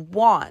things that you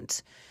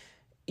want,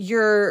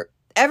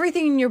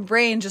 everything in your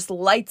brain just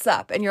lights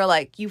up, and you're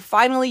like, you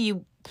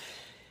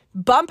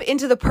bump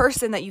into the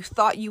person that you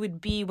thought you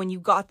would be when you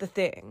got the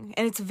thing.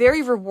 And it's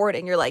very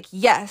rewarding. You're like,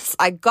 yes,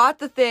 I got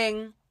the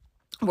thing.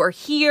 We're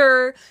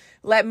here.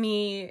 Let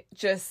me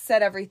just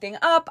set everything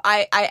up.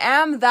 I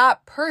am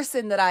that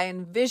person that I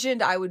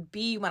envisioned I would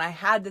be when I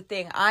had the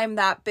thing. I'm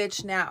that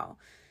bitch now.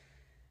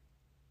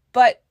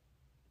 But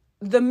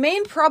the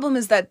main problem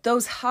is that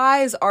those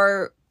highs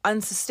are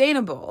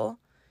unsustainable.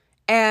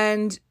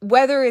 And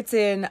whether it's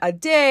in a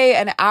day,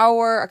 an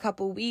hour, a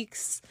couple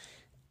weeks,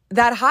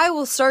 that high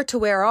will start to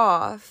wear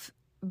off.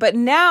 But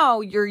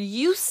now you're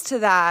used to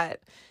that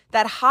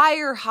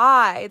higher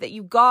high that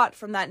you got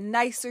from that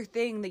nicer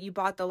thing that you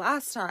bought the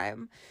last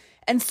time.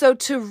 And so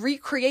to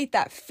recreate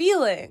that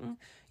feeling,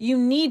 you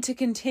need to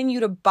continue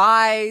to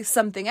buy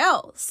something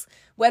else,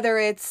 whether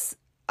it's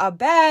a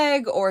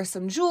bag or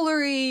some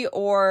jewelry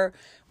or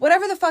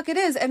whatever the fuck it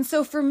is. And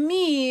so for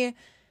me,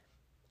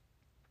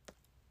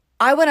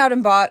 I went out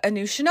and bought a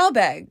new Chanel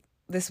bag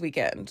this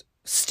weekend.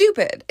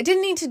 Stupid. I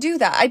didn't need to do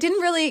that.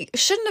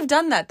 Shouldn't have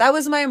done that. That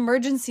was my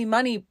emergency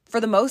money for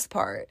the most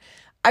part.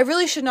 I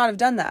really should not have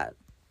done that.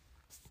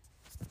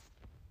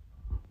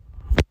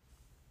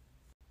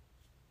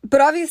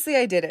 But obviously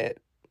I did it.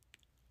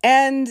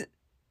 And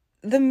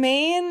the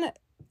main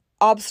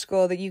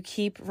obstacle that I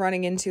keep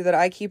running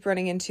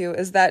into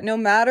is that no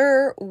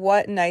matter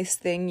what nice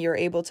thing you're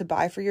able to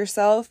buy for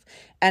yourself,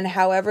 and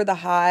however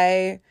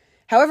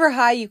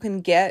high you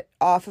can get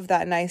off of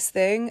that nice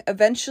thing,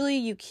 eventually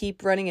you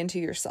keep running into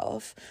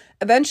yourself.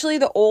 Eventually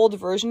the old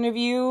version of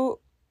you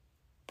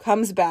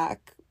comes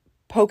back,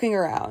 poking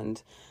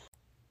around.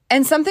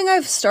 And something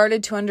I've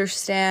started to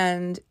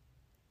understand,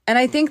 and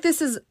I think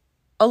this is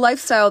a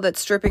lifestyle that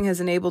stripping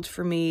has enabled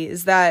for me,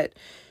 is that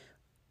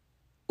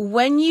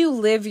when you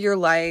live your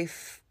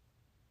life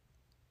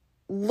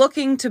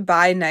looking to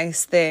buy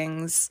nice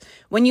things,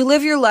 when you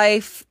live your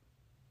life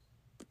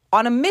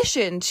on a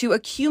mission to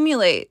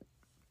accumulate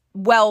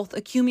wealth,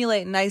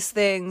 accumulate nice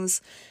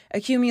things,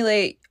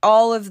 accumulate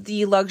all of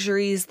the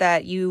luxuries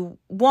that you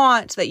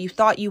want, that you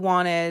thought you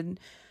wanted,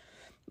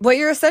 what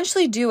you're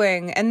essentially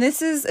doing, and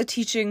this is a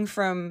teaching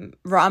from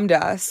Ram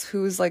Dass,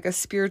 who's like a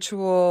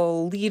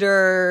spiritual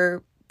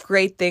leader,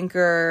 great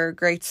thinker,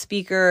 great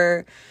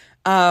speaker,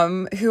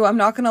 who, I'm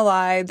not going to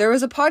lie, there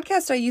was a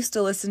podcast I used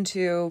to listen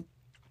to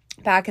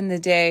back in the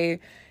day,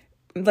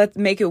 Let's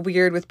Make It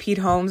Weird, with Pete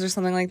Holmes or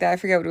something like that. I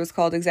forget what it was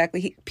called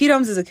exactly. Pete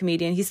Holmes is a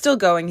comedian. He's still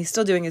going. He's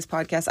still doing his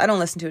podcast. I don't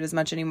listen to it as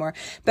much anymore.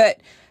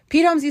 But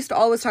Pete Holmes used to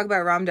always talk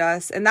about Ram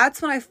Dass, and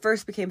that's when I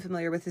first became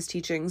familiar with his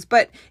teachings,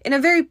 but in a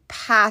very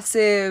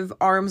passive,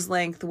 arm's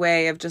length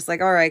way of just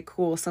like, all right,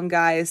 cool, some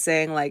guy is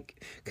saying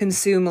like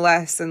consume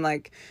less and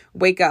like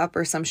wake up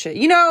or some shit.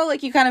 You know,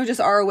 like you kind of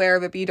just are aware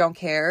of it, but you don't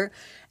care.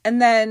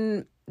 And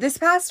then this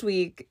past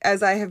week,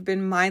 as I have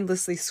been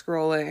mindlessly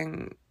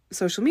scrolling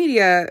social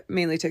media,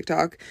 mainly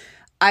TikTok,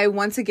 I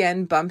once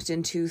again bumped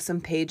into some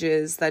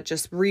pages that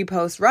just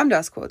repost Ram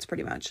Dass quotes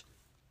pretty much,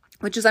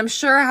 which is, I'm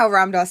sure, how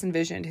Ram Dass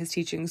envisioned his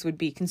teachings would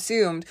be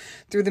consumed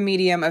through the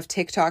medium of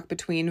TikTok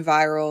between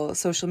viral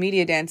social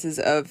media dances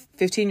of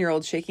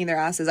 15-year-olds shaking their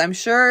asses. I'm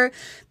sure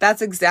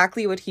that's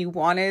exactly what he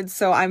wanted.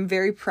 So I'm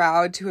very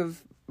proud to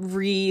have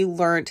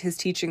relearned his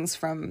teachings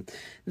from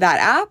that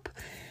app.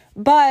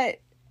 But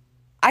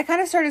I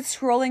kind of started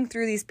scrolling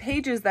through these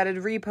pages that had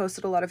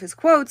reposted a lot of his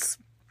quotes.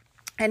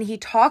 And he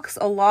talks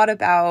a lot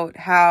about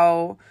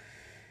how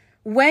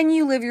when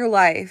you live your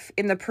life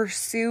in the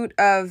pursuit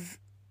of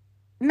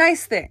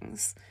nice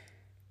things,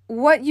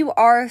 what you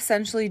are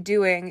essentially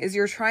doing is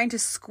you're trying to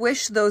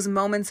squish those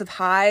moments of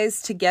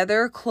highs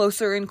together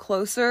closer and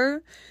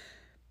closer,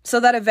 so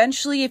that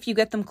eventually, if you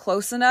get them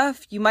close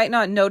enough, you might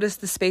not notice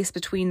the space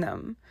between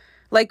them.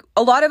 Like,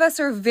 a lot of us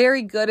are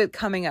very good at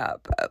coming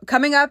up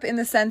in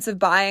the sense of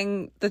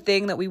buying the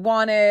thing that we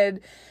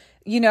wanted,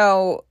 you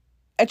know,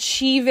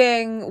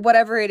 achieving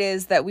whatever it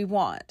is that we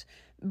want.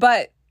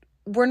 But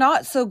we're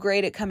not so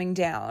great at coming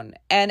down,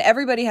 and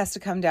everybody has to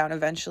come down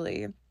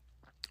eventually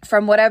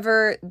from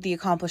whatever the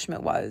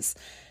accomplishment was.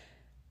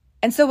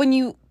 And so when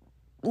you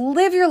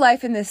live your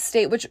life in this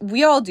state, which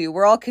we all do,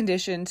 we're all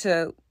conditioned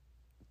to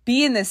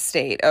be in this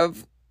state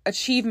of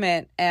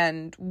achievement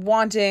and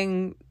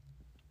wanting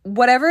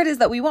whatever it is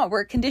that we want.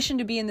 We're conditioned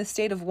to be in this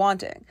state of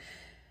wanting.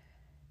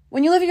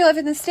 When you live your life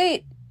in this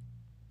state,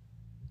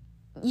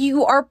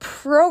 you are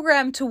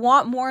programmed to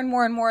want more and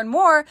more and more and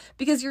more,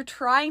 because you're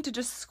trying to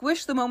just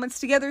squish the moments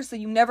together so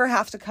you never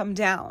have to come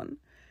down.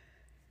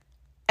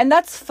 And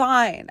that's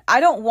fine. I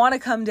don't want to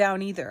come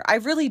down either. I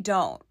really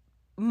don't.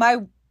 My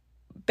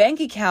bank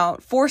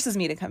account forces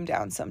me to come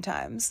down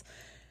sometimes.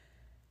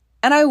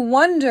 And I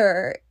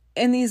wonder,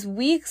 in these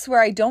weeks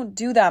where I don't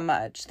do that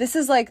much, this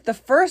is like the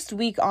first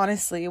week,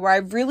 honestly, where I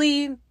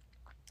really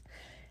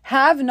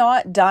have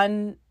not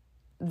done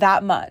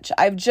that much.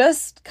 I've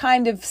just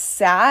kind of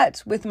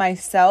sat with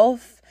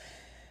myself.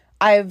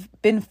 I've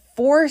been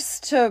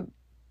forced to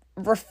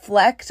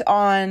reflect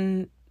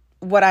on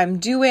what I'm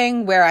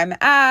doing, where I'm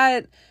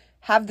at,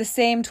 have the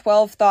same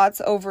 12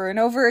 thoughts over and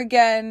over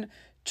again,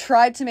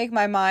 tried to make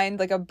my mind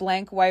like a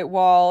blank white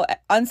wall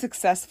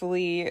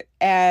unsuccessfully,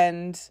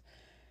 and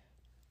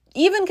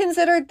even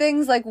considered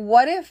things like,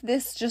 what if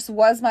this just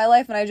was my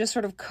life and I just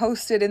sort of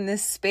coasted in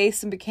this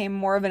space and became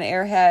more of an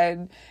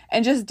airhead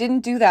and just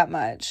didn't do that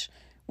much?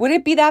 Would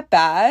it be that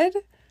bad?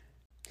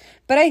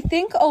 But I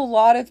think a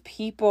lot of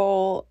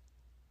people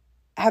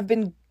have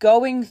been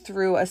going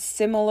through a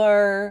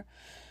similar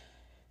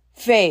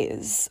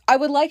phase, I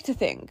would like to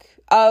think,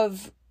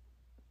 of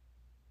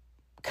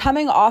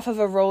coming off of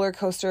a roller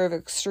coaster of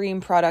extreme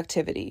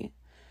productivity.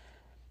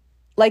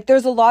 Like,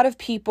 there's a lot of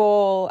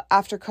people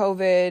after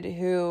COVID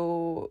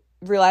who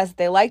realized that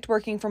they liked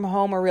working from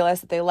home, or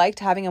realized that they liked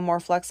having a more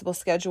flexible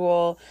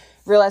schedule,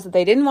 realized that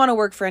they didn't want to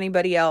work for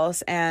anybody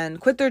else and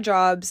quit their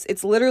jobs.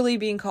 It's literally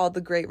being called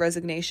the Great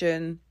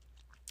Resignation.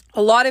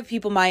 A lot of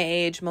people my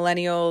age,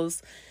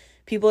 millennials,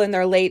 people in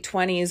their late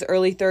 20s,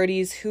 early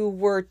 30s, who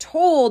were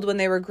told when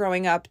they were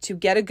growing up to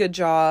get a good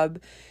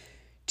job,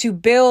 to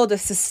build a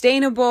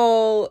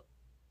sustainable,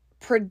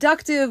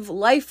 productive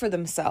life for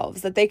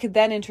themselves that they could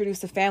then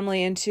introduce a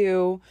family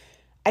into,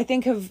 I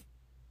think have,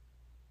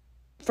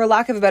 for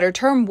lack of a better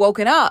term,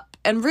 woken up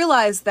and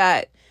realized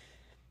that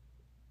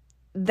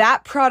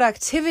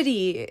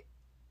productivity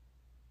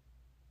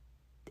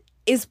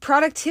is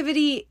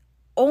productivity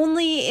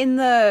only in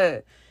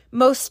the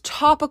most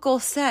topical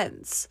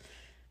sense.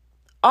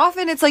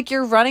 Often it's like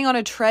you're running on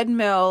a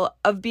treadmill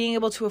of being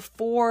able to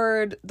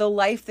afford the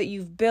life that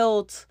you've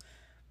built,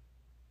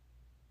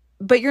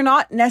 but you're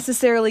not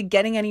necessarily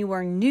getting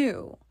anywhere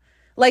new.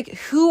 Like,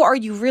 who are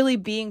you really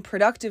being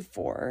productive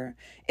for?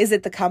 Is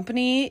it the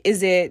company?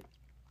 Is it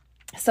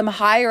some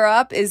higher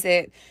up? Is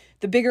it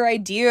the bigger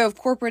idea of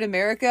corporate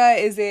America?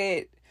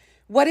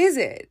 What is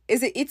it?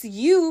 It's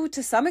you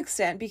to some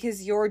extent,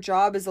 because your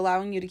job is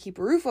allowing you to keep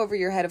a roof over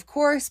your head, of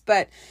course,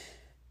 but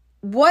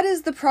what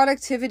is the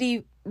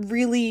productivity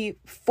really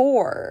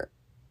for?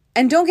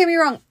 And don't get me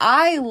wrong,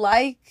 I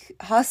like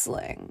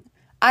hustling.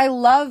 I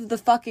love the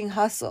fucking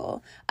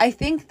hustle. I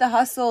think the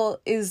hustle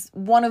is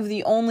one of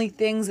the only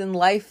things in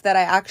life that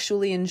I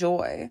actually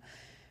enjoy.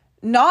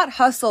 Not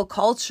hustle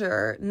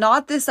culture,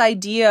 not this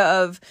idea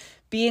of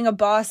being a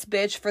boss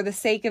bitch for the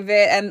sake of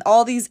it and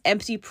all these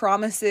empty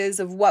promises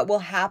of what will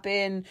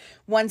happen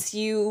once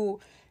you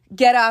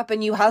get up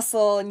and you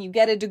hustle and you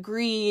get a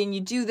degree and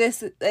you do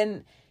this,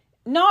 and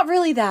not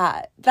really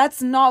that.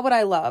 That's not what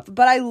I love.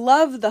 But I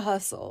love the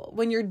hustle.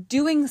 When you're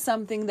doing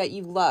something that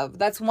you love,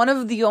 that's one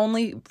of the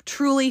only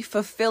truly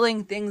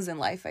fulfilling things in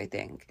life, I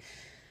think.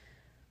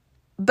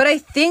 But I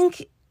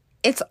think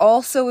it's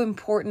also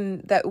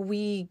important that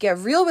we get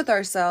real with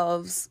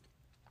ourselves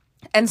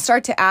and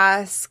start to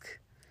ask,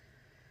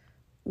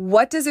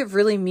 what does it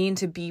really mean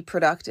to be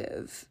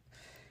productive?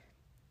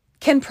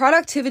 Can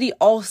productivity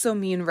also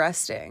mean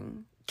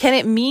resting? Can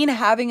it mean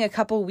having a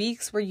couple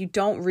weeks where you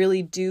don't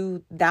really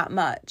do that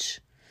much?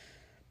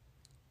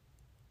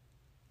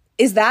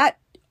 Is that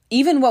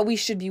even what we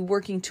should be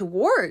working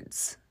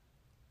towards?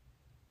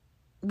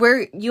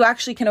 Where you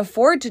actually can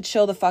afford to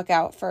chill the fuck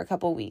out for a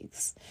couple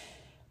weeks.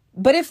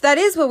 But if that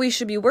is what we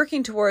should be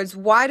working towards,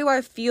 why do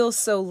I feel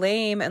so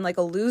lame and like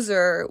a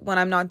loser when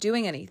I'm not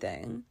doing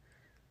anything?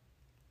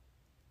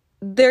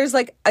 There's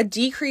like a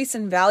decrease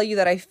in value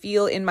that I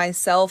feel in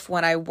myself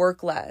when I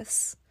work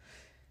less.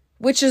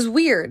 Which is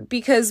weird,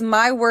 because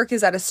my work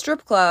is at a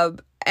strip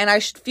club and I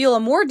should feel a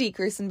more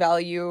decrease in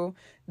value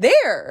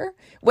there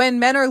when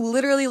men are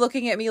literally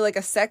looking at me like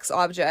a sex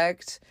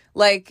object,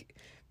 like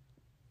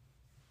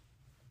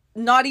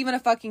not even a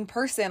fucking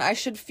person. I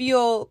should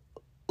feel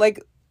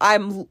like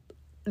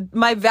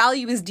my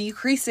value is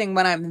decreasing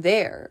when I'm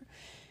there.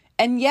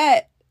 And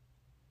yet,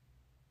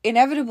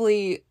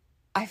 inevitably,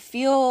 I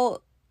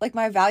feel like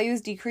my value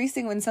is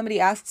decreasing when somebody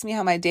asks me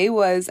how my day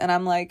was, and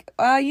I'm like,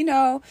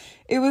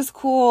 it was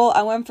cool.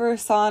 I went for a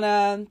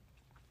sauna,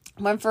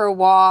 went for a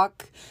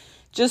walk,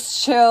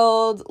 just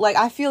chilled. Like,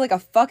 I feel like a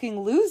fucking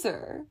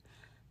loser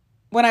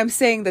when I'm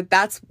saying that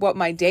that's what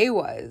my day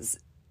was.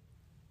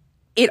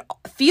 It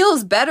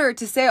feels better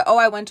to say,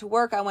 I went to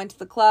work, I went to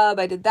the club,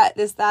 I did that,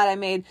 this, that, I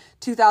made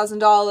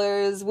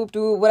 $2,000,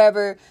 whoop-de-whoop,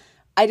 whatever.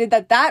 I did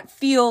that. That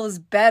feels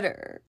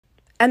better.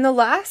 And the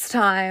last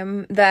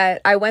time that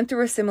I went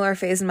through a similar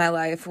phase in my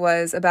life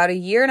was about a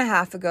year and a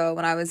half ago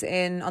when I was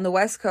on the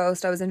West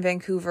Coast. I was in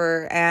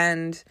Vancouver,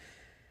 and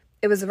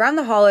it was around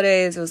the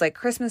holidays. It was like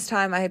Christmas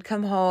time. I had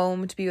come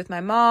home to be with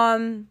my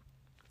mom.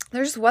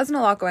 There just wasn't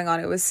a lot going on.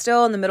 It was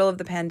still in the middle of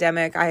the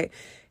pandemic. I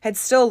had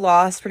still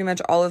lost pretty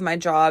much all of my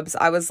jobs.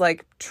 I was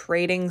like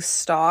trading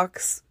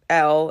stocks,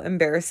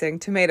 embarrassing,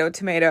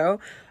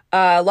 tomato.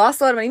 Lost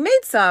a lot of money,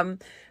 made some.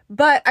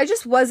 But I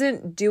just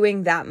wasn't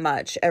doing that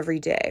much every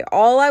day.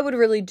 All I would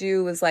really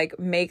do was like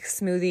make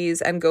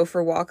smoothies and go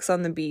for walks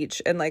on the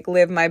beach and like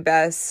live my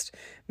best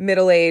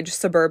middle-aged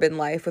suburban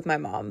life with my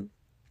mom.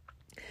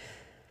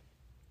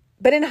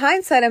 But in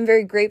hindsight, I'm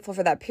very grateful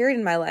for that period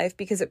in my life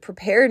because it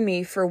prepared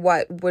me for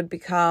what would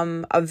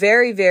become a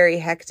very, very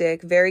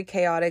hectic, very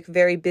chaotic,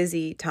 very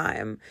busy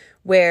time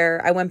where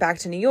I went back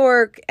to New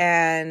York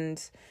and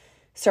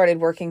started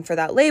working for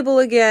that label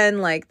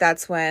again. Like,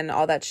 that's when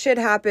all that shit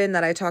happened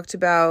that I talked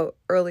about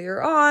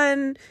earlier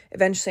on.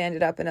 Eventually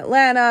ended up in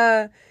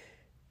Atlanta,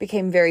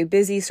 became very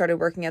busy,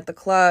 started working at the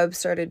club,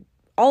 started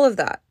all of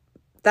that.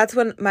 That's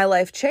when my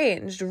life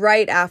changed,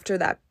 right after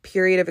that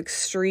period of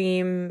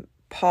extreme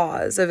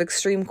pause, of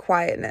extreme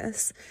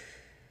quietness.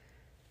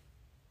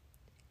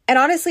 And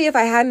honestly, if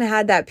I hadn't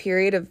had that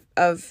period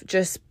of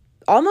just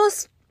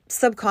almost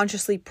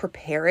subconsciously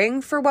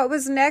preparing for what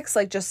was next,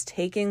 like just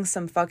taking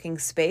some fucking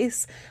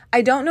space,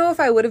 I don't know if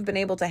I would have been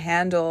able to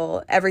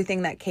handle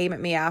everything that came at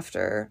me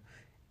after.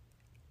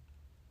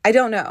 I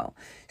don't know.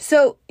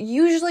 So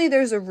usually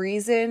there's a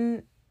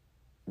reason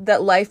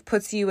that life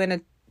puts you in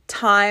a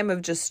time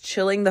of just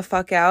chilling the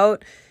fuck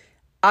out.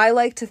 I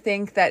like to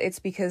think that it's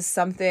because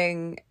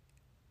something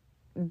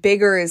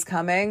bigger is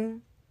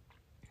coming.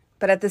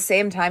 But at the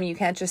same time, you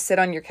can't just sit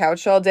on your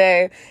couch all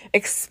day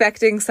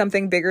expecting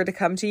something bigger to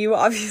come to you,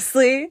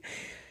 obviously.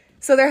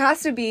 So there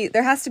has to be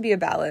a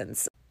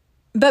balance.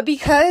 But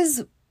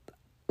because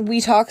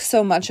we talk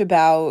so much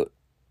about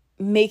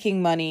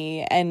making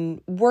money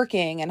and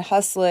working and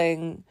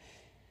hustling,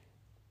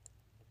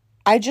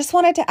 I just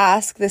wanted to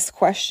ask this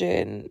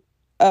question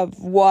of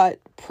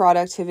what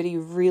productivity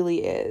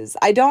really is.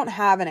 I don't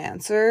have an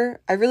answer.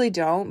 I really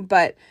don't,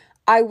 but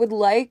I would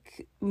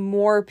like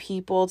more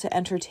people to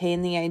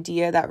entertain the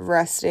idea that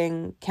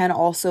resting can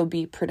also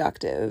be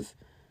productive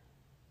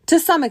to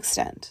some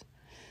extent.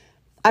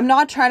 I'm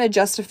not trying to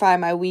justify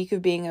my week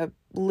of being a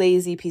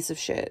lazy piece of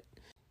shit,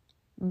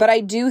 but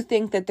I do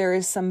think that there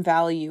is some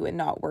value in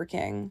not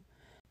working.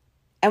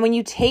 And when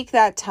you take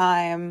that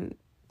time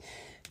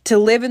to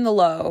live in the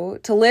lull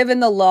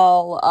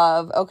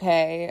of,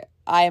 okay,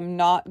 I am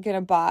not going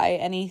to buy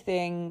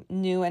anything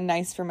new and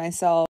nice for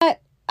myself.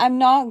 I'm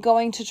not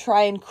going to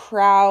try and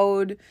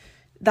crowd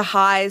the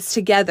highs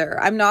together.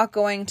 I'm not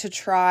going to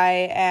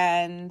try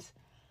and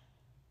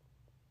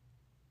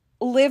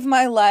live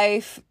my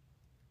life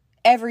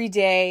every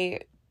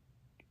day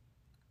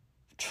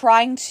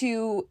trying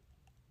to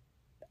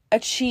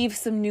achieve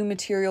some new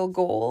material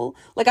goal.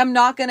 Like, I'm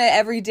not going to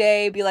every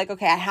day be like,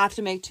 okay, I have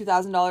to make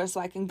 $2,000 so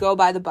I can go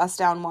buy the bust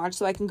down watch,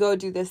 so I can go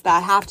do this, that. I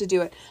have to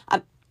do it.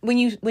 When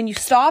you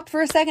stop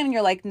for a second and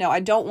you're like, no,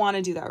 I don't want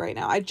to do that right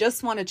now. I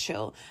just want to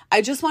chill.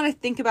 I just want to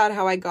think about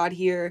how I got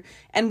here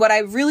and what I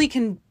really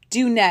can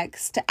do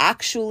next to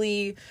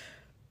actually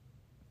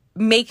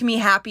make me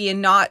happy and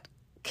not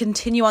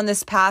continue on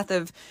this path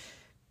of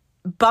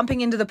bumping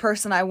into the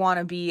person I want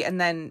to be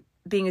and then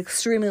being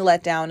extremely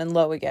let down and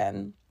low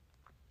again.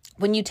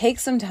 When you take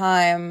some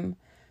time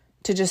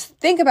to just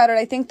think about it,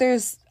 I think there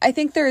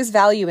is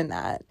value in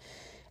that.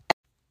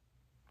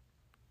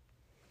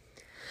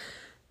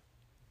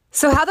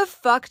 So how the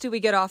fuck do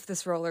we get off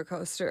this roller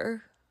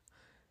coaster?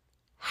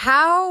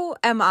 How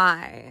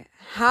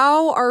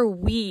are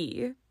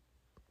we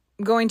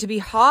going to be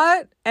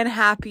hot and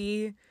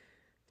happy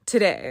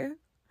today?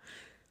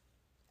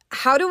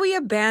 How do we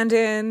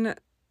abandon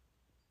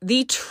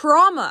the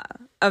trauma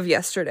of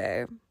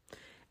yesterday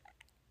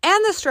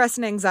and the stress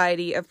and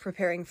anxiety of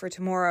preparing for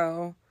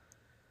tomorrow,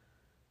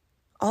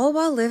 all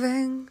while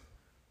living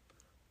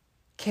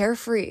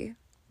carefree,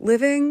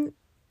 living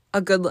a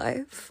good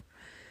life?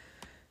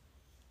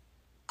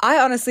 I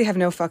honestly have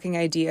no fucking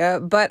idea,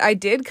 but I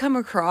did come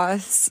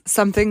across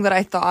something that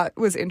I thought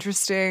was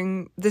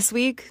interesting this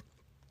week,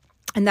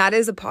 and that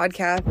is a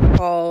podcast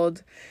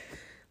called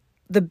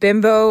the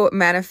Bimbo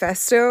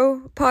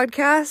Manifesto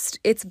podcast.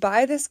 It's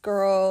by this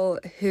girl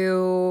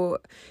who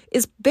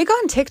is big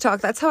on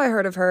TikTok. That's how I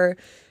heard of her.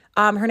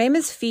 Her name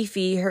is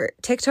Fifi. Her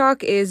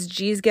TikTok is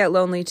G's Get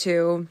Lonely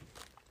Too.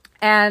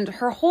 And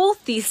her whole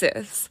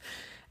thesis,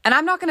 and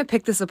I'm not going to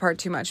pick this apart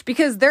too much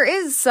because there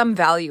is some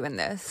value in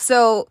this.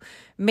 So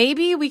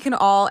maybe we can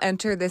all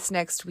enter this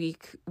next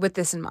week with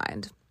this in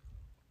mind.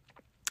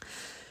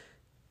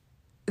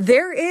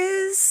 There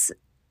is,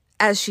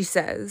 as she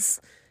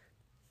says,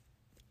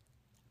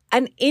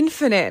 an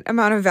infinite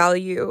amount of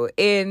value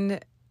in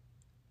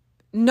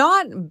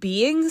not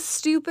being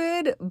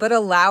stupid, but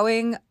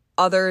allowing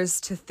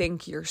others to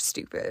think you're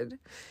stupid.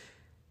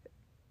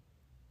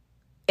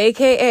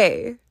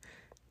 AKA,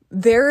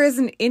 there is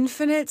an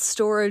infinite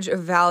storage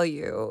of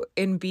value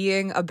in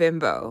being a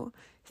bimbo.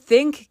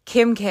 Think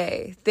Kim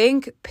K.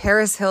 Think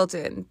Paris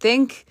Hilton.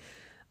 Think,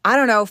 I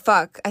don't know,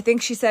 I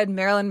think she said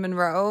Marilyn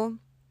Monroe.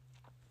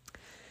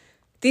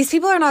 These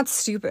people are not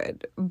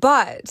stupid,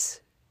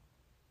 but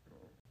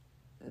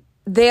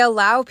they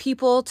allow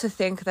people to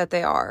think that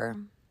they are.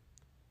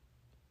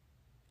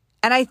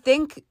 And I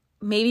think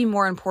maybe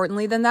more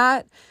importantly than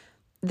that,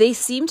 they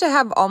seem to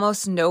have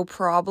almost no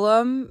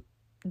problem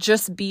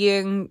just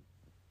being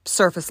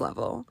surface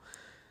level.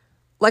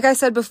 Like I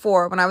said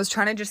before, when I was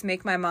trying to just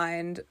make my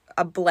mind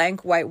a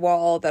blank white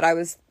wall, that I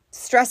was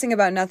stressing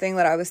about nothing,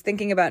 that I was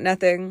thinking about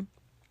nothing,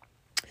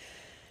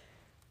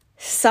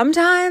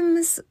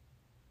 sometimes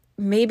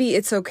maybe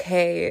it's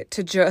okay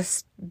to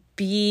just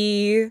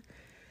be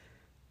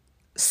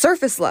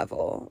surface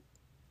level.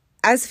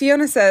 As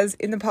Fiona says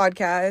in the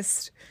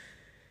podcast,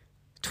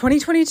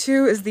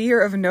 2022 is the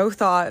year of no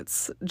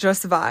thoughts,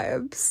 just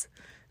vibes.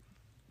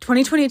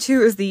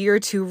 2022 is the year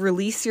to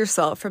release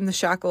yourself from the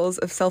shackles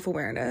of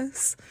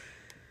self-awareness.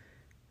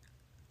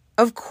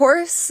 Of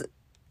course,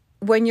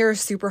 when you're a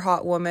super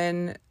hot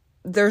woman,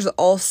 there's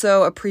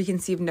also a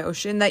preconceived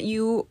notion that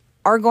you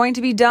are going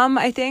to be dumb,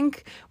 I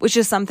think, which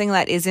is something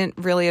that isn't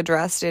really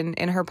addressed in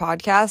her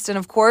podcast. And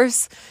of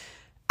course,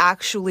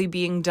 actually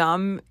being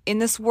dumb in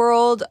this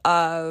world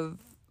of,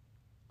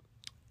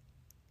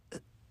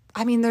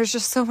 I mean, there's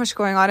just so much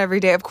going on every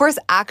day. Of course,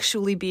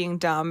 actually being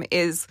dumb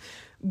is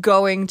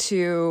going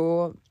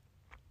to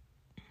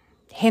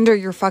hinder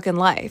your fucking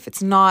life.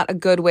 It's not a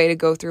good way to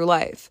go through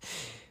life.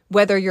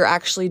 Whether you're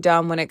actually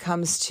dumb when it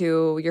comes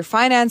to your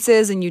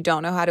finances and you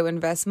don't know how to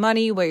invest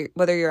money,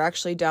 whether you're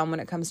actually dumb when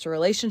it comes to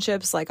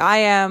relationships like I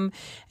am,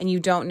 and you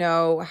don't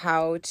know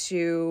how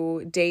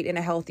to date in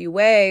a healthy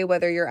way,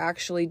 whether you're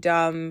actually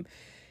dumb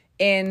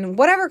in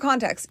whatever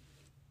context,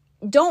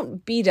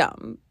 don't be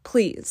dumb,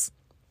 please.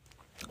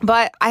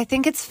 But I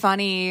think it's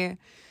funny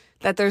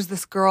that there's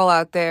this girl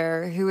out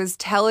there who is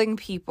telling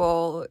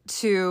people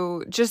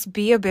to just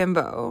be a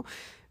bimbo,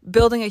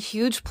 building a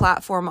huge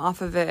platform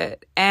off of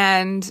it,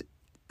 and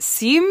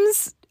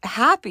seems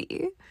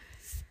happy.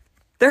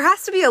 There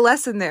has to be a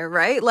lesson there,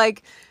 right?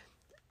 Like,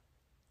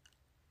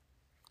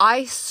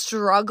 I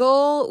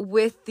struggle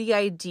with the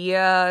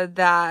idea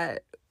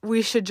that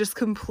we should just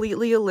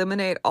completely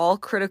eliminate all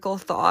critical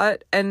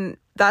thought. And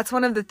that's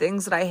one of the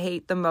things that I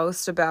hate the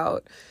most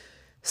about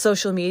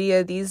social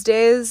media these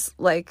days.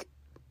 Like,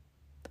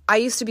 I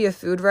used to be a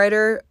food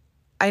writer.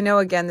 I know,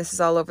 again, this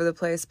is all over the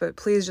place, but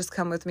please just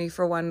come with me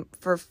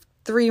for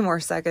 3 more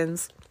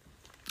seconds.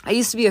 I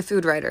used to be a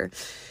food writer,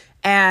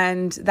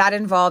 and that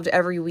involved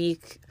every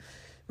week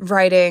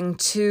writing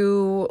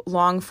 2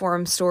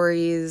 long-form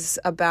stories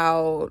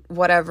about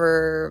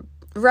whatever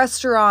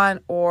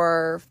restaurant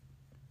or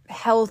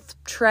health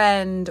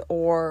trend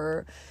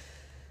or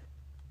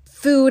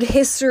food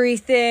history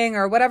thing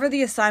or whatever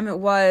the assignment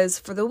was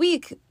for the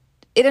week.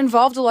 It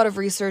involved a lot of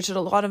research, it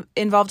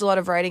involved a lot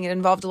of writing, it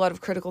involved a lot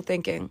of critical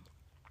thinking.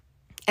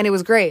 And it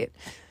was great.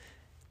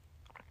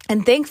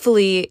 And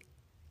thankfully,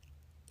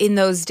 in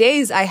those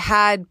days, I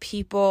had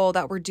people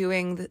that were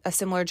doing a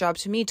similar job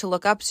to me to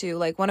look up to.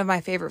 Like, one of my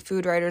favorite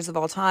food writers of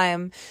all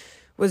time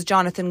was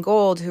Jonathan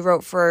Gold, who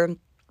wrote for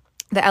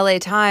the LA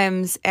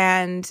Times.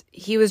 And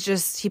he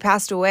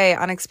passed away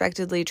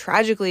unexpectedly,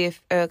 tragically,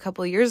 a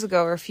couple of years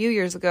ago or a few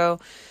years ago.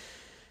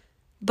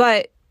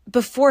 But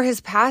before his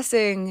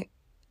passing,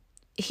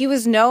 he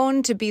was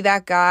known to be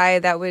that guy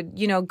that would,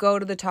 go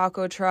to the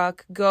taco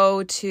truck,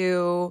 go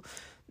to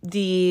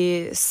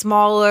the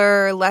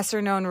smaller,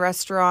 lesser known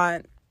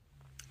restaurant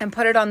and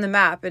put it on the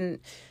map, and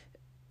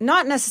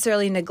not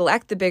necessarily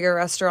neglect the bigger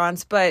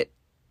restaurants, but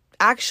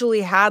actually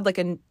had like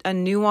a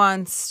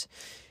nuanced,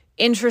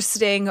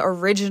 interesting,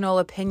 original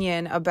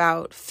opinion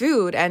about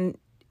food. And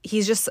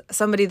he's just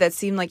somebody that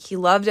seemed like he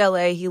loved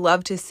LA. He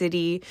loved his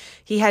city.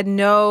 He had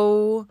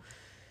no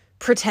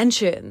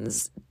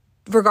pretensions,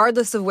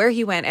 regardless of where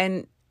he went.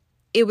 And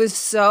it was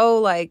so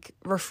like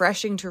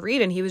refreshing to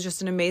read. And he was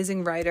just an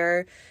amazing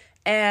writer.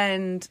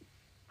 And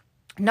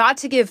not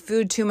to give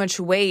food too much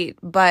weight,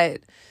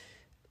 but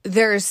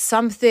there's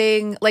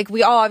something like,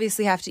 we all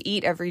obviously have to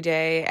eat every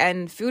day,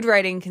 and food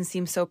writing can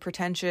seem so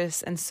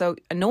pretentious and so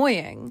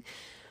annoying.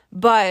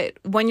 But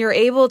when you're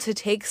able to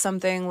take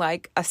something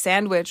like a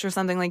sandwich or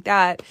something like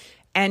that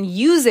and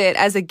use it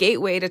as a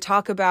gateway to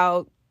talk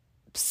about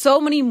so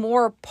many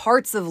more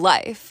parts of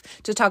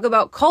life, to talk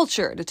about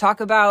culture, to talk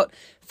about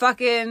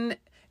fucking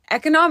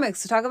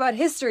economics, to talk about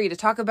history, to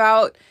talk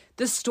about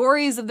the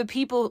stories of the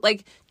people,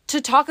 like to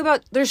talk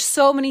about, there's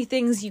so many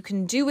things you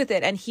can do with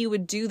it. And he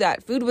would do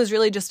that. Food was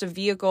really just a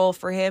vehicle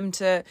for him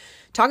to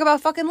talk about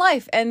fucking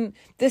life. And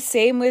the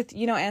same with,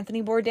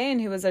 Anthony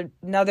Bourdain, who was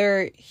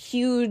another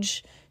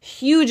huge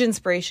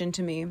inspiration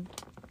to me.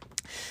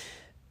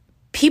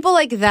 People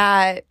like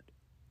that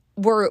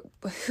were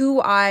who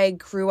I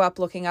grew up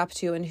looking up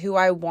to and who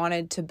I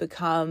wanted to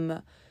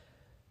become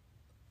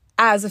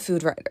as a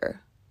food writer.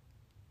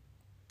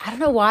 I don't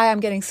know why I'm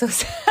getting so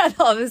sad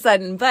all of a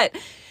sudden, but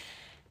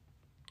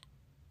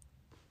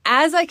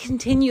as I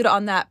continued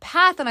on that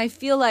path, and I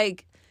feel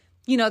like,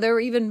 there were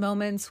even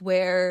moments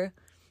where,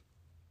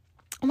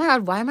 oh my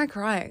God, why am I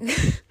crying?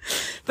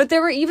 But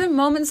there were even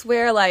moments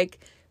where like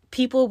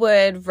people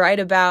would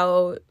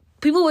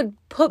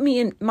put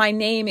my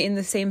name in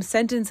the same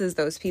sentence as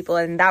those people.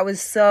 And that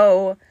was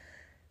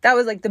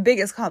like the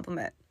biggest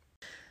compliment.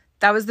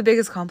 That was the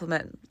biggest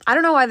compliment. I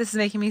don't know why this is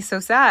making me so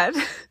sad.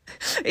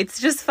 It's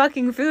just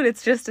fucking food.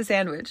 It's just a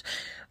sandwich.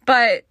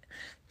 But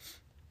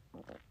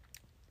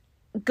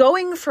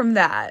going from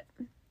that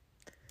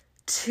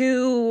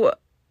to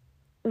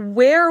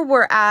where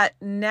we're at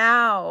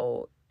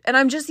now, and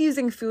I'm just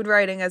using food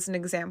writing as an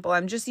example.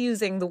 I'm just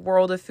using the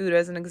world of food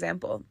as an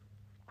example,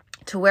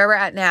 to where we're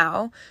at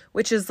now,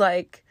 which is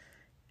like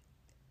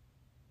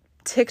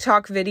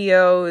TikTok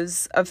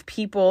videos of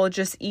people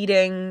just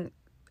eating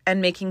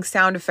and making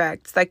sound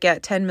effects that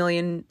get 10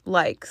 million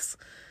likes.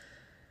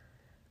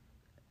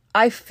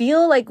 I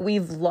feel like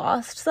we've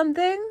lost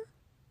something.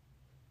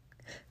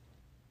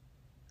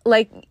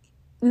 Like,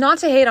 not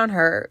to hate on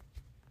her,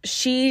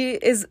 she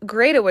is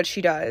great at what she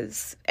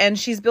does, and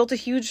she's built a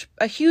huge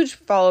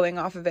following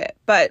off of it.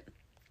 But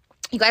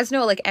you guys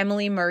know, like,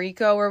 Emily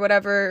Mariko or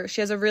whatever,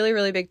 she has a really,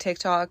 really big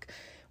TikTok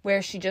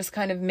where she just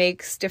kind of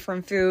makes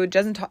different food,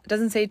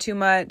 doesn't say too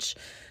much,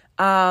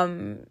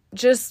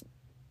 just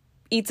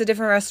eats at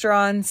different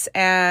restaurants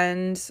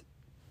and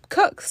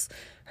cooks.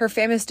 Her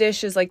famous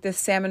dish is like this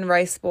salmon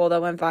rice bowl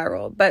that went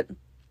viral. But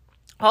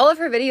all of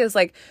her videos,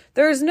 like,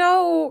 there's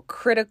no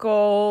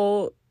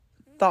critical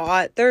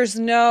thought. There's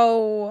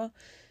no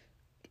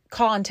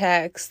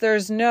context.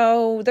 There's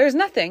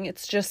nothing.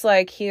 It's just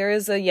like, here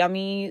is a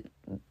yummy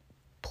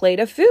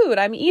plate of food.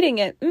 I'm eating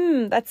it.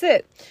 That's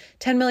it.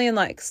 10 million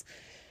likes.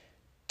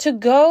 To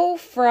go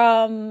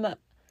from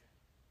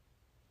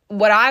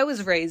what I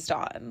was raised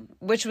on,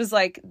 which was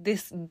like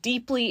this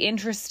deeply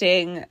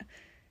interesting,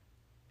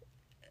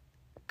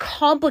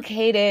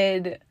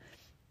 complicated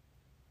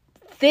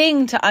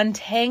thing to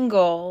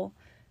untangle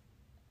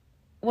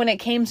when it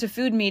came to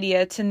food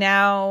media, to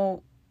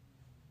now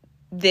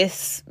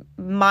this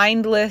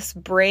mindless,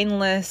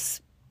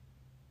 brainless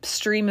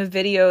stream of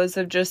videos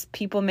of just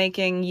people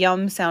making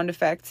yum sound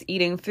effects,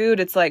 eating food.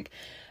 It's like,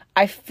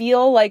 I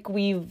feel like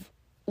we've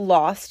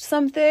lost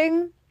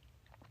something,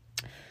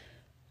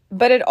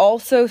 but it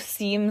also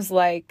seems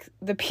like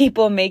the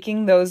people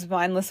making those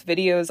mindless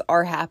videos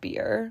are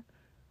happier,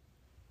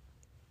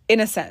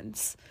 in a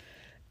sense.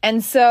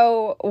 And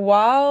so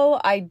while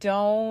I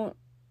don't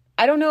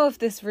know if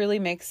this really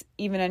makes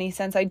even any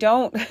sense.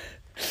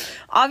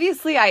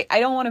 Obviously, I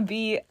don't want to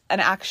be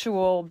an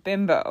actual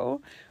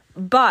bimbo,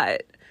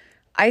 but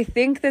I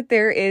think that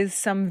there is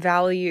some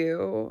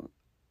value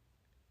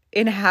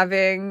in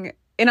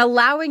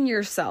allowing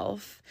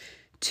yourself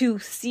to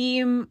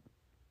seem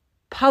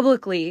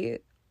publicly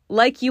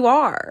like you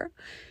are.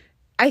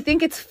 I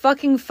think it's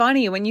fucking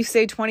funny when you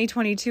say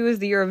 2022 is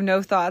the year of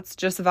no thoughts,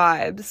 just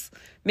vibes.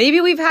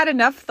 Maybe we've had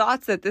enough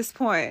thoughts at this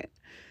point.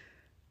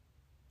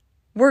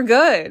 We're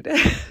good.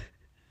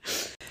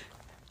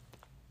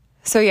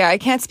 So yeah, I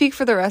can't speak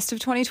for the rest of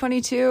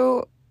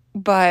 2022,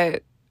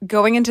 but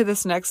going into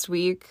this next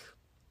week,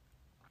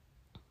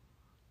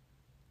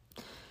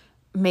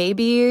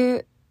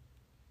 maybe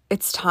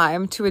it's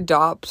time to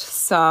adopt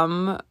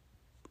some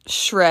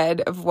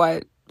shred of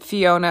what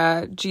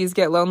Fiona G's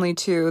Get Lonely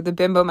Too, the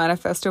Bimbo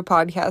Manifesto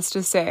podcast,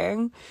 is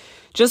saying.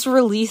 Just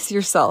release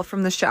yourself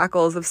from the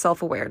shackles of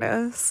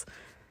self-awareness.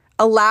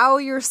 Allow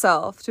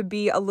yourself to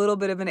be a little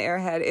bit of an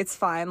airhead. It's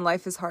fine.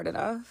 Life is hard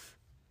enough.